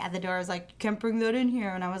guy at the door was like, "You can't bring that in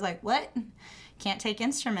here." And I was like, "What?" Can't take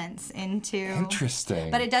instruments into.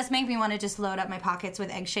 Interesting. But it does make me want to just load up my pockets with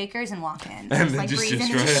egg shakers and walk in. And just then like just- breathe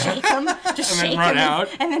just in and just run shake them. Just And then shake run them out.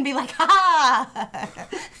 and then be like, "Ha!"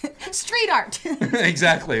 Street art.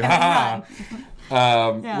 Exactly. And Haha. run.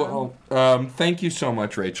 Yeah. Well, thank you so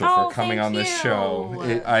much, Rachel, Oh, for coming thank on this you.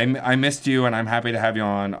 show. I missed you, and I'm happy to have you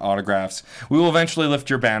on Autographs. We will eventually lift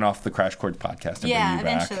your ban off the Crash Course podcast and Yeah, bring you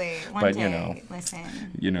back. eventually. One But, day. you know,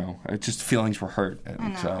 Listen. just feelings were hurt,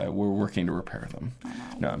 and know. we're working to repair them.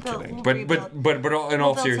 No, I'm kidding. We'll But in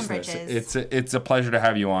all build some seriousness, bridges. it's a pleasure to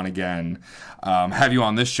have you on again. Have you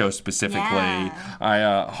on this show specifically. Yeah.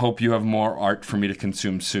 I hope you have more art for me to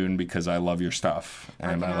consume soon because I love your stuff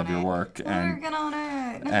and I love your work. Working on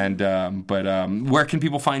it. And where can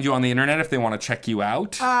people find you on the internet if they want to check you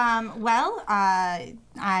out? I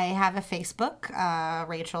have a Facebook,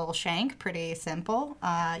 Rachel Schenk. Pretty simple.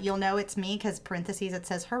 You'll know it's me because parentheses it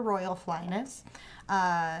says Her Royal Flyness.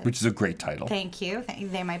 Which is a great title. Thank you.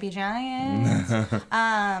 They might be giants.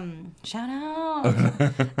 Shout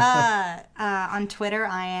out. On Twitter,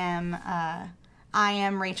 I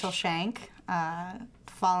am Rachel Schenk.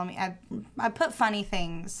 Follow me. I put funny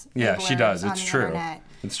things. Yeah, she does. on It's the true. Internet.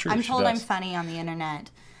 It's true. I'm she told I'm does. funny on the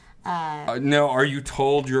internet. No, are you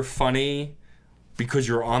told you're funny because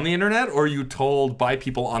you're on the internet, or are you told by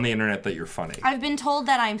people on the internet that you're funny? I've been told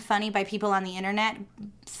that I'm funny by people on the internet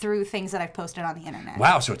through things that I've posted on the internet.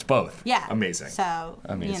 Wow, so it's both. Yeah. Amazing. So,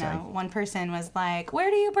 Amazing. you know, one person was like, "Where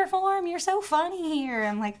do you perform? You're so funny here."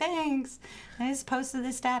 I'm like, "Thanks. I just posted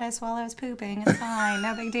this status while I was pooping. It's fine.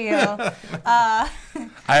 No big deal." I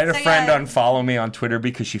had a friend unfollow me on Twitter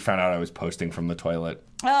because she found out I was posting from the toilet.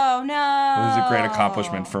 Oh, no. It was a great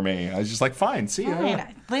accomplishment for me. I was just like, fine, see ya.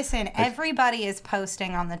 Fine. Listen, everybody is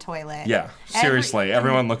posting on the toilet. Yeah, seriously.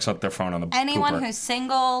 Everyone looks at their phone on the Anyone pooper. who's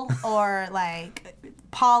single or, like,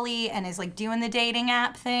 poly and is, like, doing the dating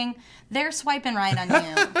app thing, they're swiping right on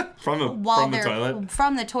you. From the toilet?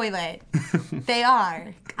 From the toilet. They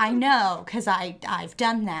are. I know, because I've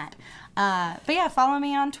done that. But, yeah, follow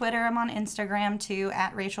me on Twitter. I'm on Instagram, too,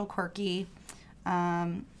 at Rachel Quirky.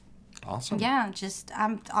 Awesome. Yeah, just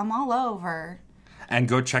I'm all over. And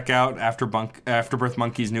go check out Afterbirth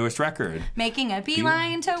Monkey's newest record. Making a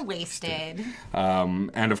beeline to Wasted.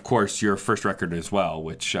 And of course, your first record as well,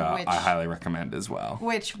 which I highly recommend as well.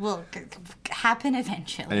 Which will happen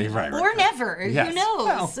eventually. Right. Or never. Yes. Who knows?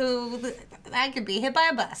 Well, So I could be hit by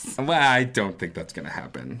a bus. Well, I don't think that's going to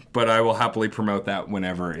happen. But I will happily promote that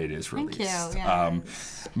whenever it is released. Thank you.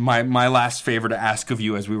 Yes. My last favor to ask of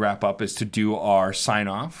you as we wrap up is to do our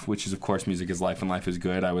sign-off, which is, of course, Music is Life and Life is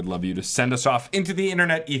Good. I would love you to send us off into the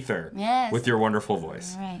internet ether with your wonderful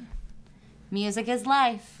voice. All right. Music is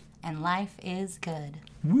life, and life is good.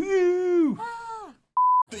 Woo!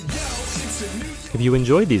 If you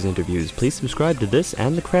enjoyed these interviews, please subscribe to this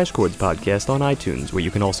and the Crash Chords podcast on iTunes, where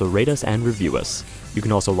you can also rate us and review us. You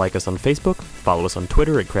can also like us on Facebook, follow us on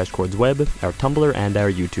Twitter at Crash Chords Web, our Tumblr, and our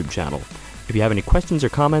YouTube channel. If you have any questions or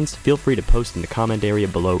comments, feel free to post in the comment area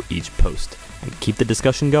below each post. And keep the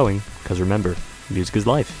discussion going, because remember, music is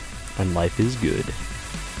life, and life is good.